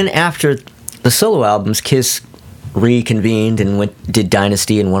after the solo albums, Kiss reconvened and did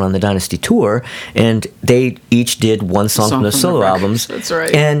Dynasty and went on the Dynasty tour, and they each did one song from the solo albums. That's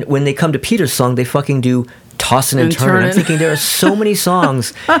right. And when they come to Peter's song, they fucking do Tossin' and Turnin'. I'm thinking there are so many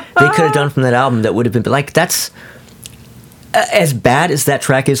songs they could have done from that album that would have been like, that's as bad as that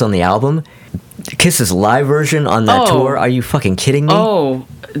track is on the album. Kiss's live version on that tour, are you fucking kidding me? Oh,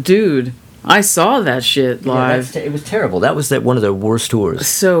 dude, I saw that shit live. Yeah, it was terrible. That was one of their worst tours.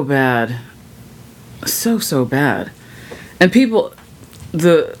 So bad. So bad. And people,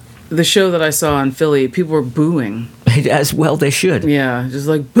 the show that I saw in Philly, people were booing. As well they should. Yeah, just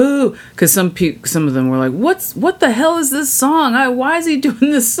like boo, because some of them were like, what the hell is this song? Why is he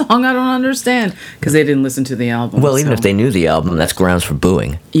doing this song? I don't understand, because they didn't listen to the album. Well, even if they knew the album, that's grounds for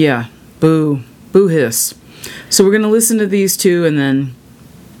booing. Yeah, boo hiss. So we're gonna listen to these two and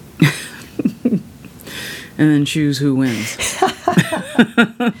then choose who wins.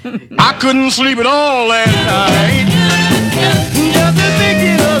 I couldn't sleep at all last night, just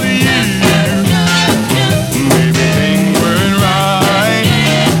thinking of you. Maybe things weren't right.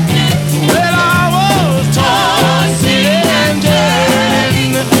 Well, I was tossing and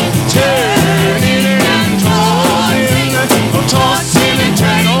turning and turning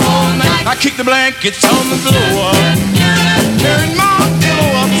all night. I kicked the blankets on the floor, turned my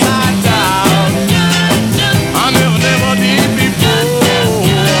pillow upside down. I never did before,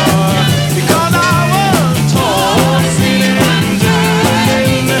 because I was tossing and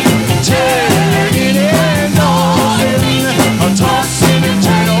turning and tossing and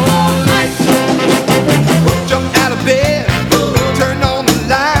turning all night. Jumped out of bed, turned on the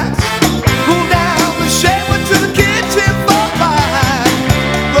lights, pulled down the shower to the kitchen for five,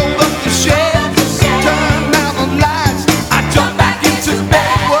 rolled up the shelves, turned down the lights. I jumped back into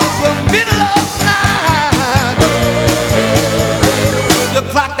bed, was the middle of the night. The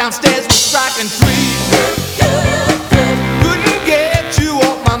clock downstairs was striking 3. Couldn't get you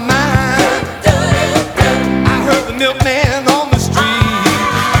off my mind. I heard the milkman on the street,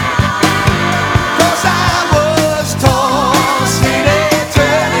 'cause I was tossing and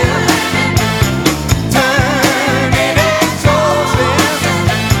turning and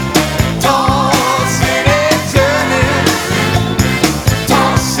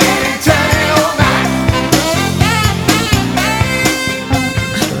tossing and turning all night.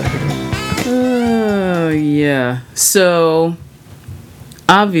 Yeah. So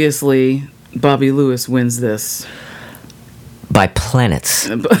obviously Bobby Lewis wins this. By planets.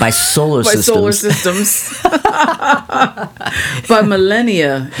 By solar By systems. solar systems. By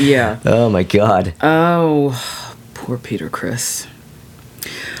millennia. Yeah. Oh my God. Oh, poor Peter Criss.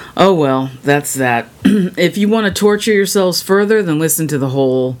 Oh well, that's that. If you want to torture yourselves further, then listen to the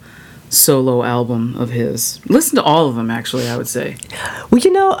whole solo album of his. Listen to all of them, actually, I would say.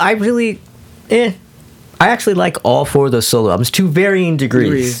 Well, I really... I actually like all 4 of those solo albums to varying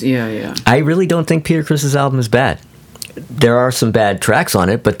degrees. Yeah. I really don't think Peter Criss's album is bad. There are some bad tracks on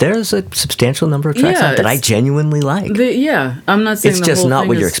it, but there's a substantial number of tracks on it that I genuinely like. I'm not saying it's the just whole not thing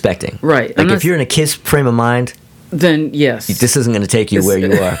what you're is- expecting. Right. Like if you're in a Kiss frame of mind, then yes. this isn't going to take you where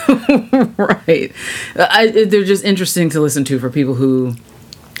you are. Right. They're just interesting to listen to for people who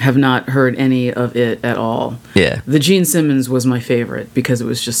have not heard any of it at all. Yeah. The Gene Simmons was my favorite because it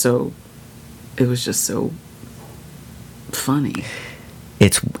was just so funny.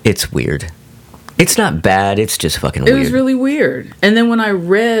 It's weird. It's not bad. It's just fucking weird. It was really weird. And then when I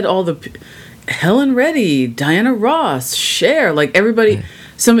read all the Helen Reddy, Diana Ross, Cher, like everybody,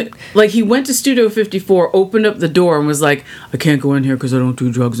 he went to Studio 54, opened up the door, and was like, "I can't go in here because I don't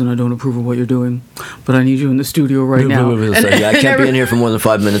do drugs and I don't approve of what you're doing, but I need you in the studio right now." I can't be in here for more than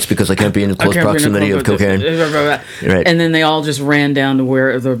 5 minutes because I can't be in close proximity of cocaine. Right. And then they all just ran down to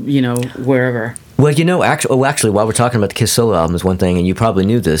wherever. Well, actually, while we're talking about the Kiss solo album, is one thing, and you probably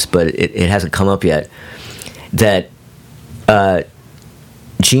knew this, but it hasn't come up yet, that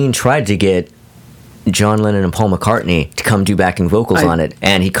Gene tried to get John Lennon and Paul McCartney to come do backing vocals on it,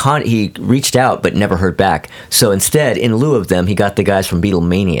 and he reached out but never heard back. So instead, in lieu of them, he got the guys from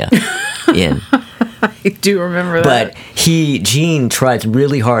Beatlemania in. I do remember but that. Gene tried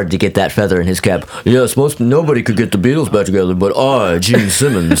really hard to get that feather in his cap. Yes, nobody could get the Beatles back together, but I, Gene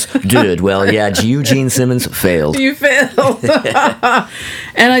Simmons, did. Well, yeah, you, Gene Simmons, failed. You failed.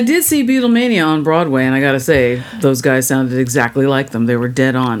 And I did see Beatlemania on Broadway, and I gotta say, those guys sounded exactly like them. They were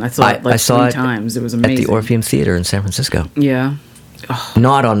dead on. I saw it like three times. It was amazing. At the Orpheum Theater in San Francisco. Yeah. Oh.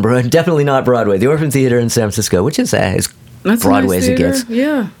 Not on Broadway. Definitely not Broadway. The Orpheum Theater in San Francisco, which is as Broadway as it gets.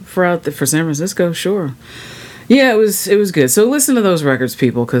 Yeah, for San Francisco, sure. Yeah, it was good. So listen to those records,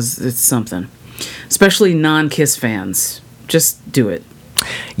 people, because it's something. Especially non-Kiss fans. Just do it.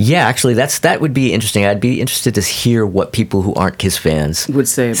 Yeah, actually, that would be interesting. I'd be interested to hear what people who aren't Kiss fans would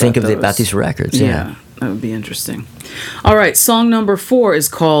say about these records. Yeah, that would be interesting. All right, song number 4 is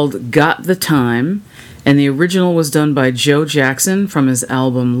called "Got the Time," and the original was done by Joe Jackson from his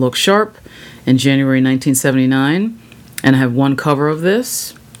album "Look Sharp" in January 1979. And I have one cover of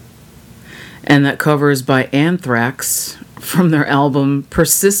this, and that cover is by Anthrax from their album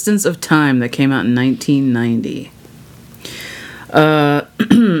 "Persistence of Time" that came out in 1990.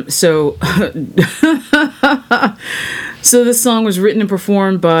 So this song was written and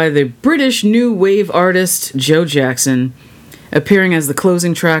performed by the British new wave artist Joe Jackson, appearing as the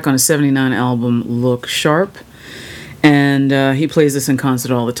closing track on his 79 album Look Sharp, and he plays this in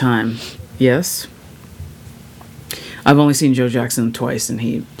concert all the time. Yes, I've only seen Joe Jackson twice, and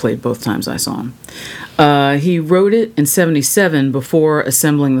he played both times I saw him. He wrote it in 1977 before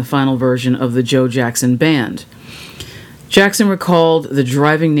assembling the final version of the Joe Jackson Band. Jackson recalled the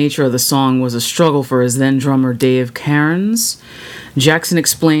driving nature of the song was a struggle for his then drummer Dave Cairns. Jackson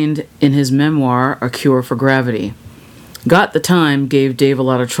explained in his memoir, A Cure for Gravity, "Got the Time gave Dave a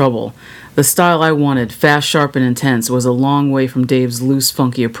lot of trouble. The style I wanted, fast, sharp, and intense, was a long way from Dave's loose,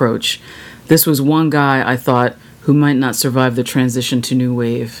 funky approach. This was one guy, I thought, who might not survive the transition to new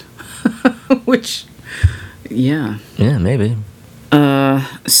wave." Which, yeah. Yeah, maybe.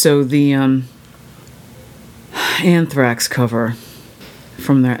 So the Anthrax cover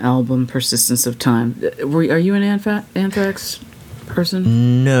from their album Persistence of Time. Are you an Anthrax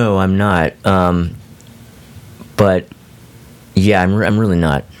person? No, I'm not. But yeah, I'm really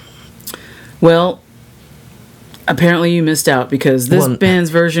not. Well, apparently you missed out because this band's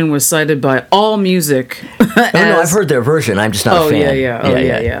version was cited by AllMusic. No, I've heard their version. I'm just not a fan.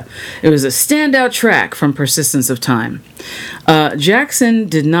 Yeah. It was a standout track from Persistence of Time. Jackson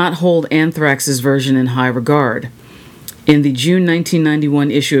did not hold Anthrax's version in high regard. In the June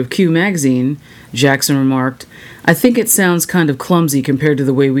 1991 issue of Q magazine, Jackson remarked, "I think it sounds kind of clumsy compared to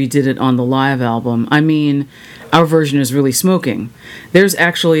the way we did it on the live album. I mean, our version is really smoking. Theirs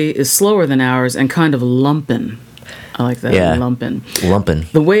actually is slower than ours and kind of lumpin'." I like that. Yeah. Lumpin'.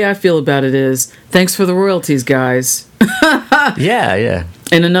 The way I feel about it is, thanks for the royalties, guys. Yeah.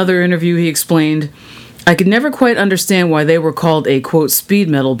 In another interview, he explained, "I could never quite understand why they were called a, quote, speed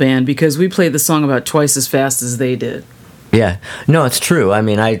metal band because we played the song about twice as fast as they did." Yeah. No, it's true. I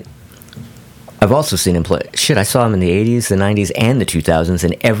mean, I've also seen him play. Shit, I saw him in the 80s, the 90s, and the 2000s,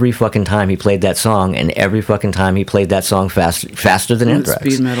 and every fucking time he played that song, faster than Anthrax.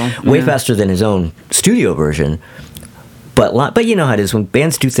 Speed metal. Way faster than his own studio version. But you know how it is. When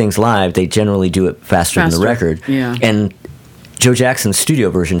bands do things live, they generally do it faster than the record. Yeah. And Joe Jackson's studio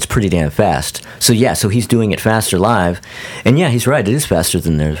version is pretty damn fast. So he's doing it faster live. And yeah, he's right. It is faster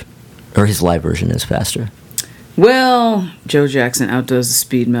than his live version is faster. Well, Joe Jackson outdoes the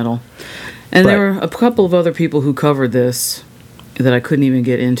speed metal. And there were a couple of other people who covered this that I couldn't even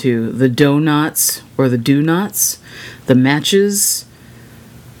get into. The Donuts, or the Do-Nots, The Matches,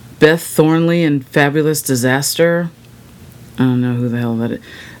 Beth Thornley and Fabulous Disaster. I don't know who the hell that is.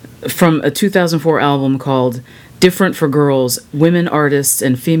 From a 2004 album called Different for Girls, Women Artists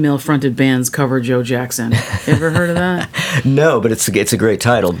and Female-Fronted Bands Cover Joe Jackson. Ever heard of that? No, but it's a great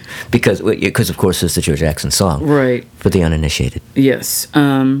title because of course it's the Joe Jackson song. Right. For the uninitiated. Yes.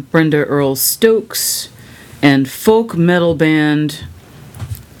 Brenda Earl Stokes and folk metal band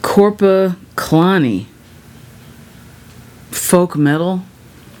Corpa Klani. Folk metal?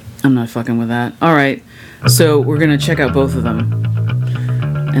 I'm not fucking with that. All right. So we're going to check out both of them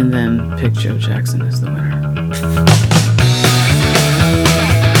and then pick Joe Jackson as the winner.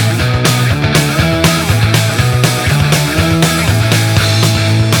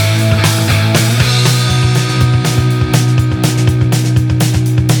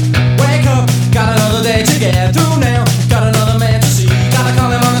 Wake up, got another day to get through now. Got another man to see, gotta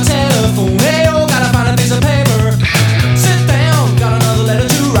call him on the telephone. Hey, oh, gotta find a piece of paper. Sit down, got another letter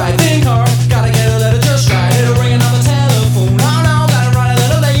to write. Think hard, gotta get a letter just right. It'll ring another telephone. Oh no, gotta write a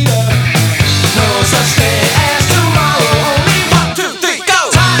letter later. No such thing as tomorrow.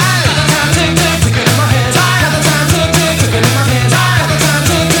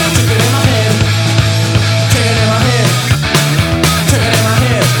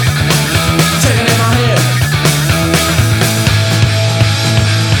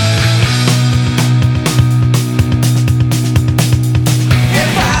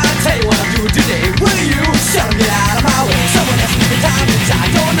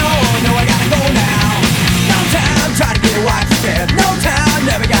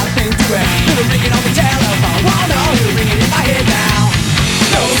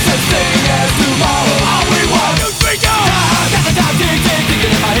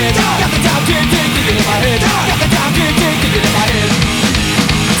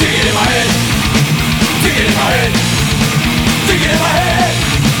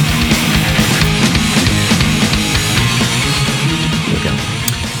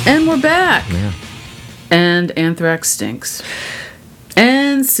 And we're back. Yeah. And Anthrax stinks.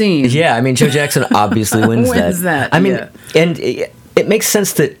 And scene. Yeah, I mean, Joe Jackson obviously wins that. I mean, and it makes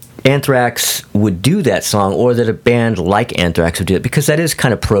sense that Anthrax would do that song, or that a band like Anthrax would do it, because that is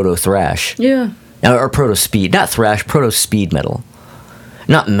kind of proto-thrash. Yeah. Or proto-speed. Not thrash, proto-speed metal.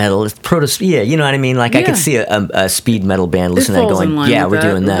 Not metal, it's proto-speed. Yeah, you know what I mean? Like, I could see a speed metal band listening and going, yeah, we're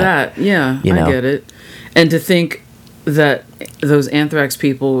doing that. Yeah, you know? I get it. And to think that those Anthrax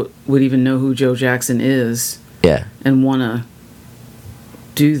people would even know who Joe Jackson is, and want to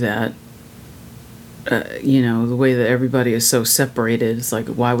do that, you know, the way that everybody is so separated. It's like,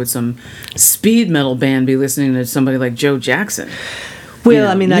 why would some speed metal band be listening to somebody like Joe Jackson? Well, you know,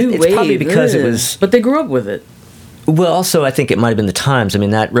 I mean, it's probably because it was... But they grew up with it. Well, also, I think it might have been the times. I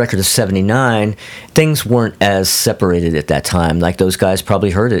mean, that record of 79, things weren't as separated at that time. Like, those guys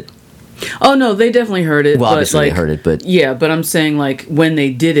probably heard it. Oh, no, they definitely heard it. Well, obviously they heard it, but... Yeah, but I'm saying, like, when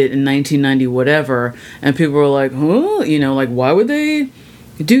they did it in 1990 whatever, and people were like, huh? You know, like, why would they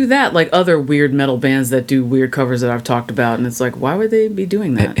do that? Like, other weird metal bands that do weird covers that I've talked about, and it's like, why would they be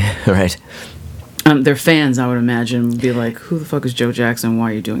doing that? Right. Their fans, I would imagine, would be like, who the fuck is Joe Jackson?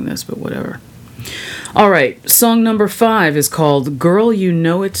 Why are you doing this? But whatever. All right, song number 5 is called Girl, You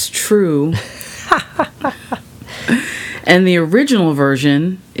Know It's True. And the original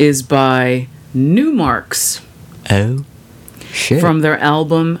version is by Newmarks. Oh, shit. From their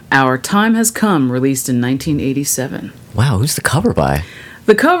album Our Time Has Come, released in 1987. Wow, who's the cover by?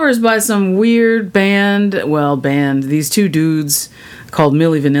 The cover is by some weird band, these two dudes called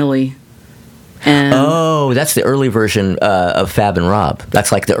Milli Vanilli. And oh, that's the early version of Fab and Rob.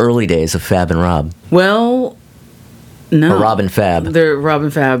 That's like the early days of Fab and Rob. Well, no. Or Rob and Fab. They're Rob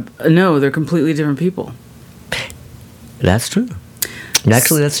and Fab. No, they're completely different people. That's true.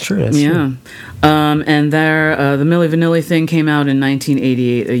 Actually, that's true. That's true. And the Milli Vanilli thing came out in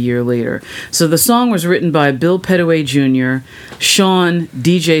 1988, a year later. So the song was written by Bill Petaway Jr., Sean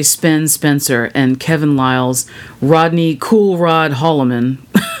DJ Spencer, and Kevin Lyles, Rodney Cool Rod Holloman.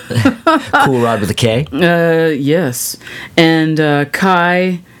 Cool Rod with a K? Yes. And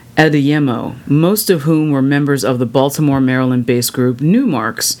Kai Adeyemo, most of whom were members of the Baltimore, Maryland-based group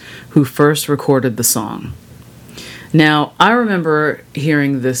Newmarks, who first recorded the song. Now, I remember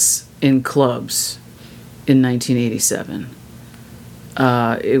hearing this in clubs in 1987.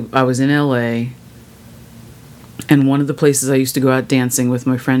 I was in LA, and one of the places I used to go out dancing with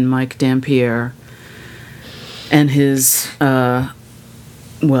my friend Mike Dampierre and his, it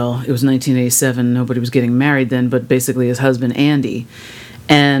was 1987, nobody was getting married then, but basically his husband Andy.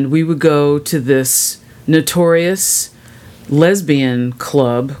 And we would go to this notorious lesbian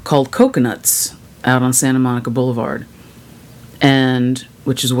club called Coconuts out on Santa Monica Boulevard, and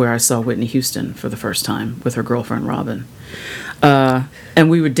which is where I saw Whitney Houston for the first time with her girlfriend Robin. And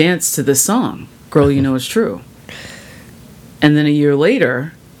we would dance to this song, Girl, You Know It's True. And then a year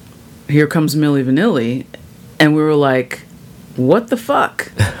later, here comes Milli Vanilli, and we were like, what the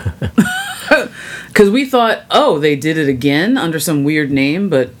fuck? Because we thought, oh, they did it again under some weird name,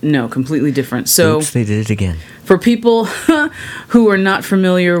 but no, completely different. So oops, they did it again. For people who are not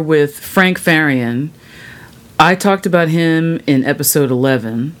familiar with Frank Farian, I talked about him in episode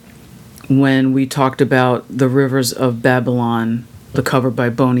 11 when we talked about The Rivers of Babylon, the cover by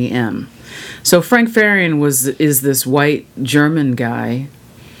Boney M. So Frank Farian is this white German guy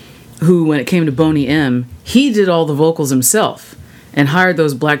who, when it came to Boney M, he did all the vocals himself and hired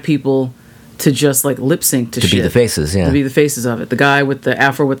those black people to just like lip sync to shit. To be the faces, yeah. To be the faces of it. The guy with the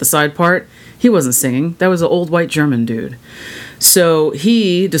afro with the side part, he wasn't singing. That was an old white German dude. So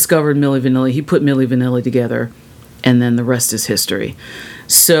he discovered Milli Vanilli. He put Milli Vanilli together, and then the rest is history.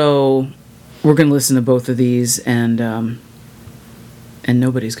 So we're going to listen to both of these, and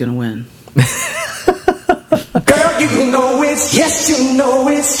nobody's going to win. Girl, you know it's, yes, you know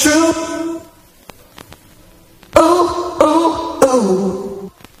it's true. Ooh, ooh, ooh.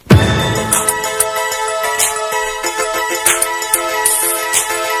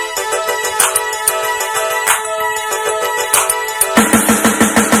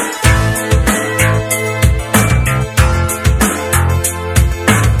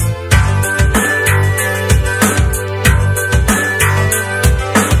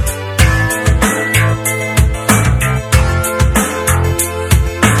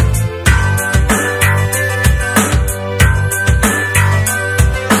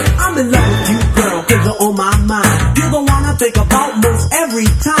 On my mind, you're the one I think about most every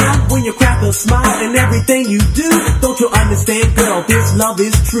time when you're crapping your smile and everything you do. Don't you understand, girl, this love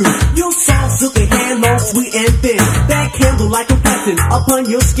is true. Your soft, silky hair, long, sweet and thin. That candle-like complexion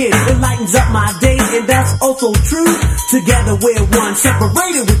upon your skin. It lightens up my day, and that's also true. Together we're one,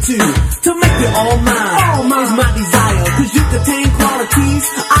 separated with two. To make you all mine is my desire. Cause you contain qualities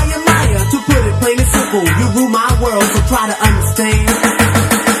I admire. To put it plain and simple, you rule my world, so try to understand.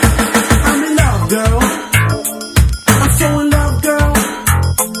 I'm in love, girl. I'm so in love, girl.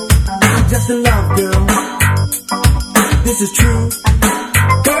 I'm just in love, girl. This is true.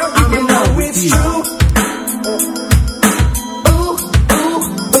 Girl, I'm in love with you. Ooh, ooh,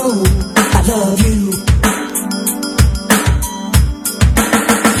 ooh, I love you.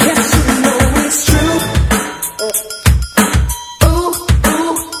 Yes, you know it's true. Ooh,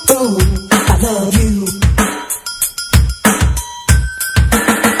 ooh, ooh, I love you.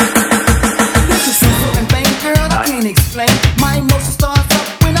 This is simple and plain, girl, I can't explain. My emotion starts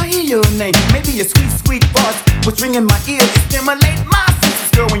up when I hear your name. Maybe a sweet, sweet voice was ringing my ears. It stimulate my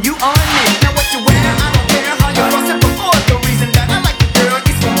senses, girl, when you are near. Now what you wear, I don't care how you cross it before. The reason that I like you, girl,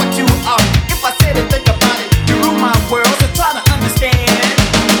 is for what you are. If I said it, think about it, you rule my world, so try to understand.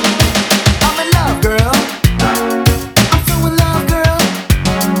 I'm in love, girl. I'm so in love, girl.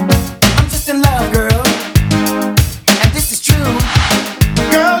 I'm just in love, girl. And this is true.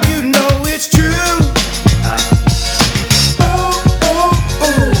 Girl, you know it's true. Oh, oh,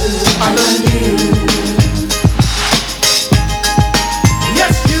 oh, I love you.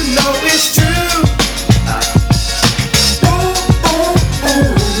 Yes, you know it's true. Oh, oh, oh,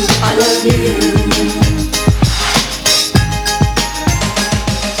 I love you.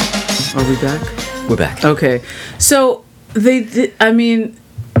 Are we back? We're back. Okay. So they did, I mean,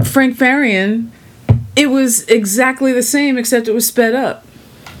 Frank Farian, it was exactly the same except it was sped up.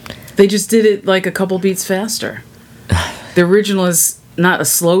 They just did it like a couple beats faster. The original is not a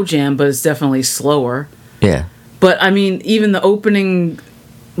slow jam, but it's definitely slower. Yeah. But I mean, even the opening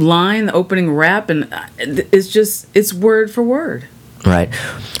line, the opening rap, and it's word for word. Right.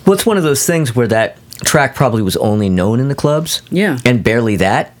 Well, it's one of those things where that track probably was only known in the clubs. Yeah. And barely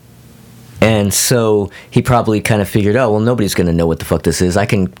that. And so he probably kind of figured, oh, well, nobody's going to know what the fuck this is. I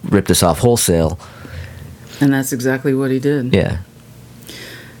can rip this off wholesale. And that's exactly what he did. Yeah.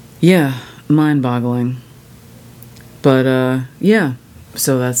 Yeah. Mind-boggling. But, yeah.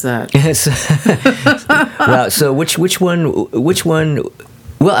 So that's that. Yes. Wow. So which one,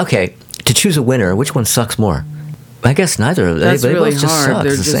 well, okay, to choose a winner, which one sucks more? I guess neither of them. That's they really both just hard. suck.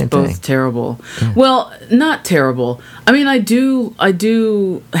 They're It's the just same both thing. terrible. Yeah. Well, not terrible. I mean, I do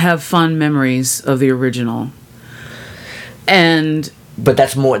have fond memories of the original. But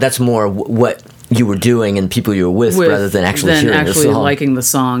that's more what you were doing and people you were with rather than actually hearing the song. Liking the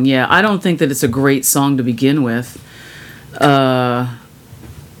song. Yeah, I don't think that it's a great song to begin with. Yeah,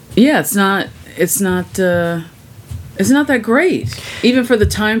 it's not that great, even for the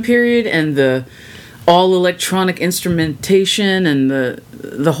time period and the all electronic instrumentation and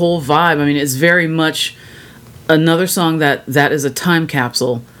the whole vibe. I mean, it's very much another song that is a time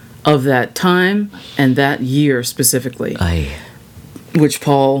capsule of that time and that year specifically, which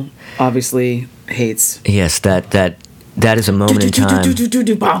Paul obviously hates. Yes, that is a moment in time.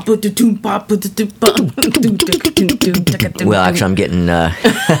 Well, actually, I'm getting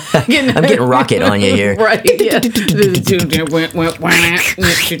I'm getting Rocket on you here. Right, yeah.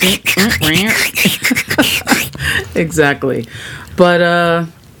 Exactly. But,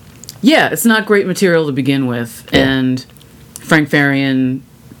 yeah, it's not great material to begin with. Yeah. And Frank Farian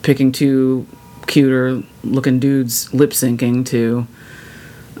picking two cuter looking dudes lip syncing to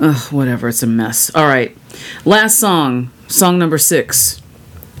whatever, it's a mess. All right. Last song number 6.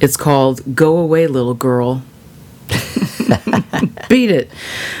 It's called Go Away Little Girl. Beat it.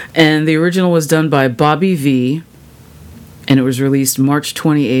 And the original was done by Bobby V, and it was released March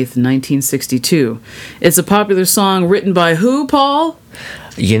 28th, 1962. It's a popular song written by who, Paul?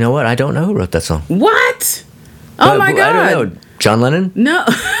 You know what? I don't know who wrote that song. What? Oh my God. I don't know. John Lennon? No.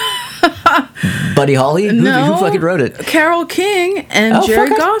 Buddy Holly? Who fucking wrote it? Carole King and Jerry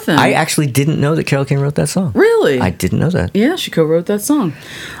Goffin. I actually didn't know that Carole King wrote that song. Really? I didn't know that. Yeah, she co-wrote that song.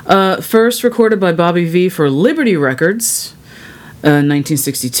 First recorded by Bobby V for Liberty Records,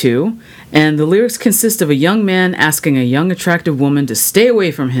 1962. And the lyrics consist of a young man asking a young attractive woman to stay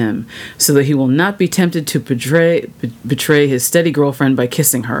away from him so that he will not be tempted to betray his steady girlfriend by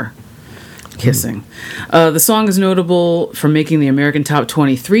kissing her. The song is notable for making the American Top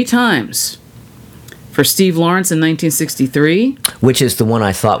 20 3 times. For Steve Lawrence in 1963. Which is the one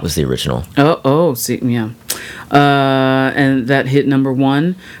I thought was the original. See, yeah. And that hit number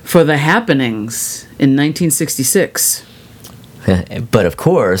 1. For The Happenings in 1966. But of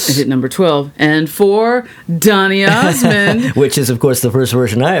course, it hit number 12. And for Donny Osmond, which is of course the first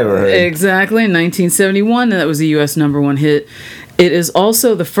version I ever heard. Exactly, in 1971, and that was a U.S. number 1 hit. It is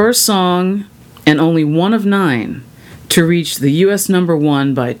also the first song and only one of 9 to reach the U.S. number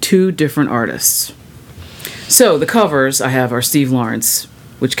 1 by 2 different artists. So the covers I have are Steve Lawrence,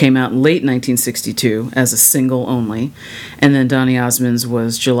 which came out in late 1962 as a single only, and then Donny Osmond's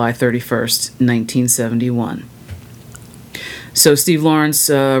was July 31st, 1971. So Steve Lawrence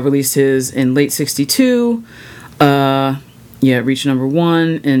released his in late 62. It reached number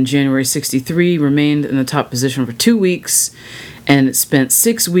 1 in January 63, remained in the top position for 2 weeks, and it spent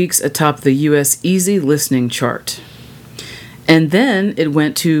 6 weeks atop the U.S. Easy Listening chart. And then it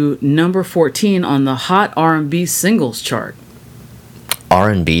went to number 14 on the Hot R&B Singles chart.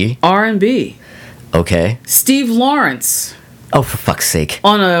 R&B? R&B. Okay. Steve Lawrence. Oh, for fuck's sake.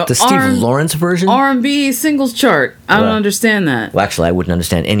 On the Steve Lawrence version? R&B singles chart. I don't understand that. Well, actually, I wouldn't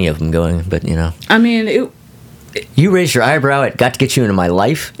understand any of them going, but, you know. I mean, you raised your eyebrow at Got to Get You Into My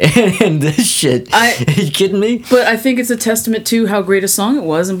Life, and this shit. Are you kidding me? But I think it's a testament to how great a song it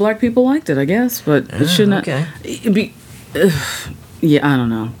was, and black people liked it, I guess. But it should not. Okay. I don't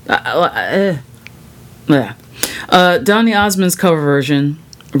know. Donny Osmond's cover version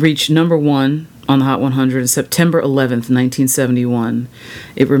reached number 1 on the Hot 100 September 11th, 1971.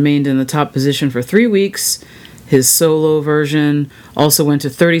 It remained in the top position for 3 weeks. His solo version also went to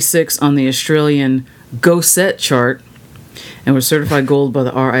 36 on the Australian Go Set chart and was certified gold by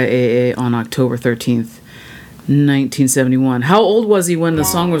the RIAA on October 13th, 1971. How old was he when the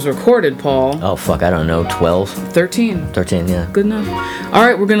song was recorded, Paul? Oh, fuck, I don't know, 12? 13. 13, yeah. Good enough. All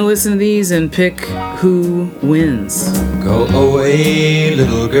right, we're going to listen to these and pick who wins. Go away,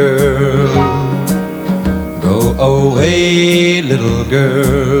 little girl. Go away, little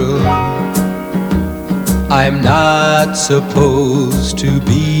girl. I'm not supposed to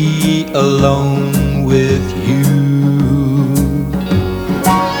be alone with you.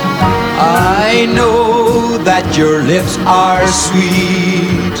 I know that your lips are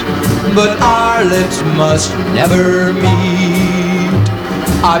sweet, but our lips must never meet.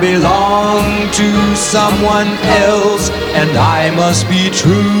 I belong to someone else, and I must be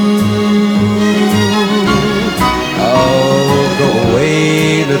true. Oh, go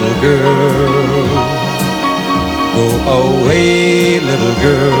away, little girl. Go away, little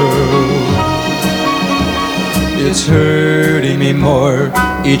girl. It's hurting me more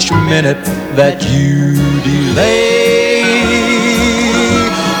each minute that you delay.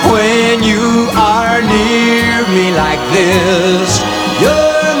 When you are near me like this,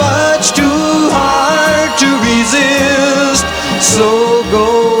 you're much too hard to resist. So go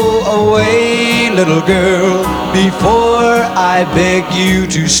away, little girl, before I beg you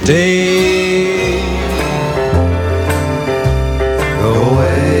to stay. Go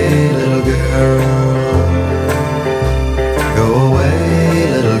away, little girl. Go away,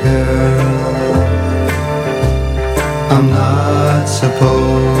 little girl. I'm not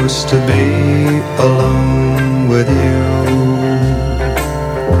supposed to be alone with you.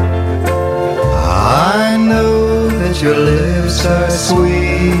 I know that your lips are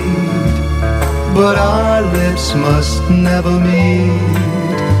sweet, but our lips must never meet.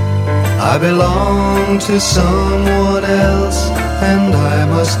 I belong to someone else, and I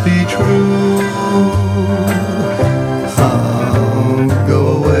must be true. Oh, go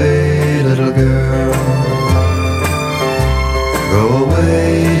away, little girl. Go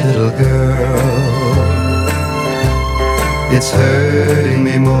away, little girl. It's hurting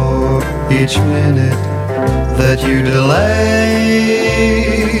me more each minute that you delay.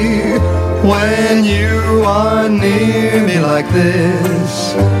 When you are near me like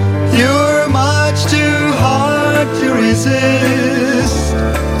this, you're much too hard to resist.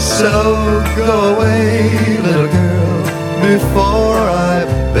 So go away, little girl, before I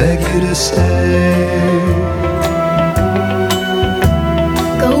beg you to stay.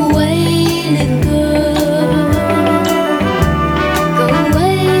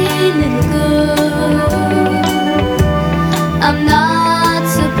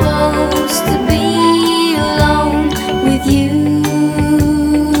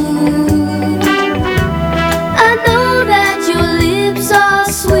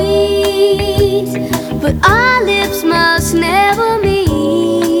 Our lips must never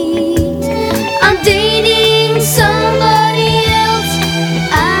meet. I'm dating somebody else,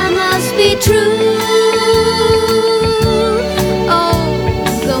 I must be true. Oh,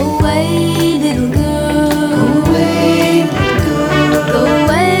 go away, little girl. Go away, little girl. Go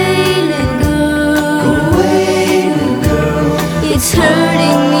away, little girl. Go away, little girl. It's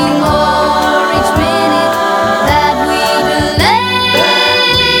hurting me more each minute that we delay.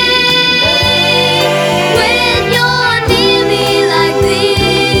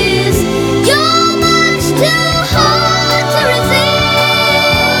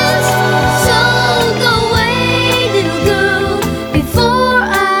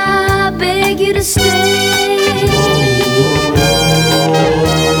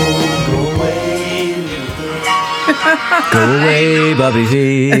 away, Bobby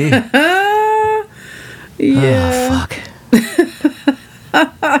V. Yeah. Oh, fuck.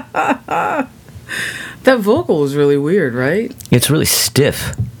 That vocal was really weird, right? It's really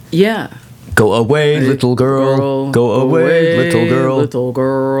stiff. Yeah. Go away, little girl. Go away, little girl. Little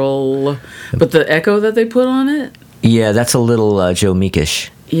girl. But the echo that they put on it? Yeah, that's a little Joe Meekish.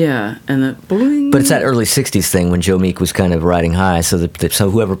 Yeah, and the bling. But it's that early 60s thing when Joe Meek was kind of riding high, so so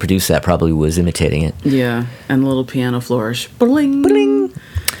whoever produced that probably was imitating it. Yeah, and the little piano flourish. Bling. Bling.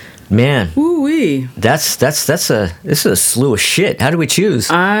 Man. Woo-wee. This is a slew of shit. How do we choose?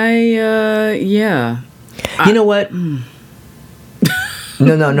 Yeah. You know what?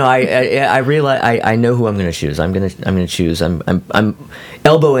 No. I realize I know who I'm going to choose. I'm going to choose. I'm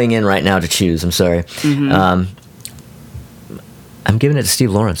elbowing in right now to choose. I'm sorry. Mm-hmm. I'm giving it to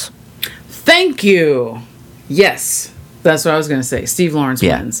Steve Lawrence. Thank you. Yes, that's what I was going to say. Steve Lawrence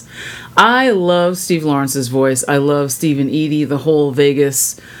wins. I love Steve Lawrence's voice. I love Steve and Edie, the whole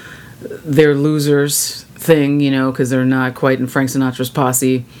Vegas, they're losers thing, because they're not quite in Frank Sinatra's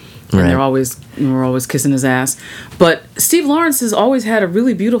posse. And we're always kissing his ass. But Steve Lawrence has always had a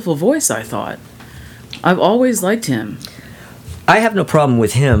really beautiful voice, I thought. I've always liked him. I have no problem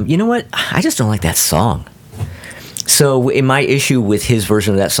with him. You know what? I just don't like that song. So in my issue with his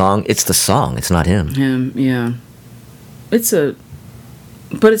version of that song, it's the song. It's not him. Him, yeah. It's a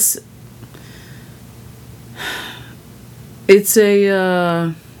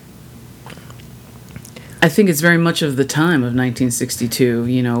I think it's very much of the time of 1962,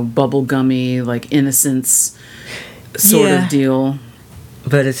 bubblegummy, like Innocence sort of deal.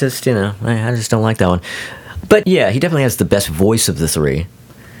 But it's just, I just don't like that one. But yeah, he definitely has the best voice of the three,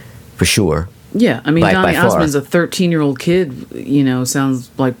 for sure. Yeah, I mean, Donny by far. Osmond's a 13-year-old kid,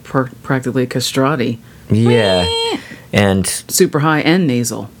 sounds like practically castrati. Yeah, and super high and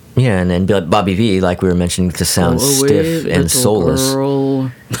nasal. Yeah, and then Bobby V, like we were mentioning, just sounds stiff and soulless.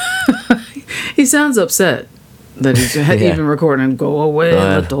 Girl. He sounds upset that he's even recording and go away,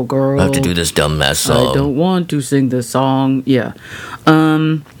 little girl. I have to do this dumbass song. I don't want to sing this song. Yeah.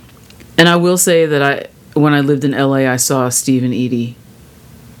 And I will say that when I lived in LA, I saw Steve and Edie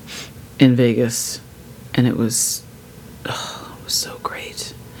in Vegas, and it was so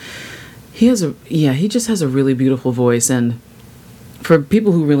great. He just has a really beautiful voice, and for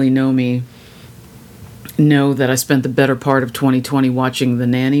people who really know me, know that I spent the better part of 2020 watching the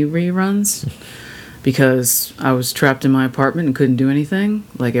Nanny reruns because I was trapped in my apartment and couldn't do anything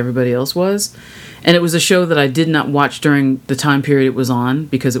like everybody else was. And it was a show that I did not watch during the time period it was on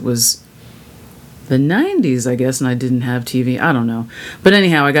because it was the 90s, I guess, and I didn't have TV. I don't know. But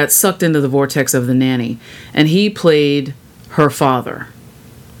anyhow, I got sucked into the vortex of the Nanny, and he played her father.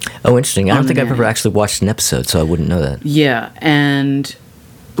 Oh, interesting. I don't think I've ever actually watched an episode, so I wouldn't know that. Yeah, and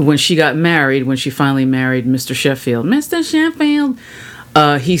when she finally married Mr. Sheffield,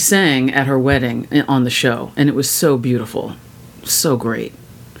 he sang at her wedding on the show, and it was so beautiful, so great.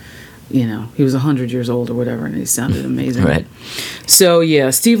 He was 100 years old or whatever, and he sounded amazing. Right. So,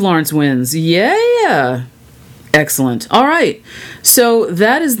 yeah, Steve Lawrence wins. Yeah. Excellent. All right. So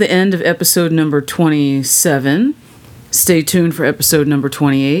that is the end of episode number 27. Stay tuned for episode number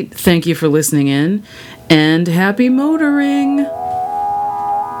 28. Thank you for listening in, and happy motoring.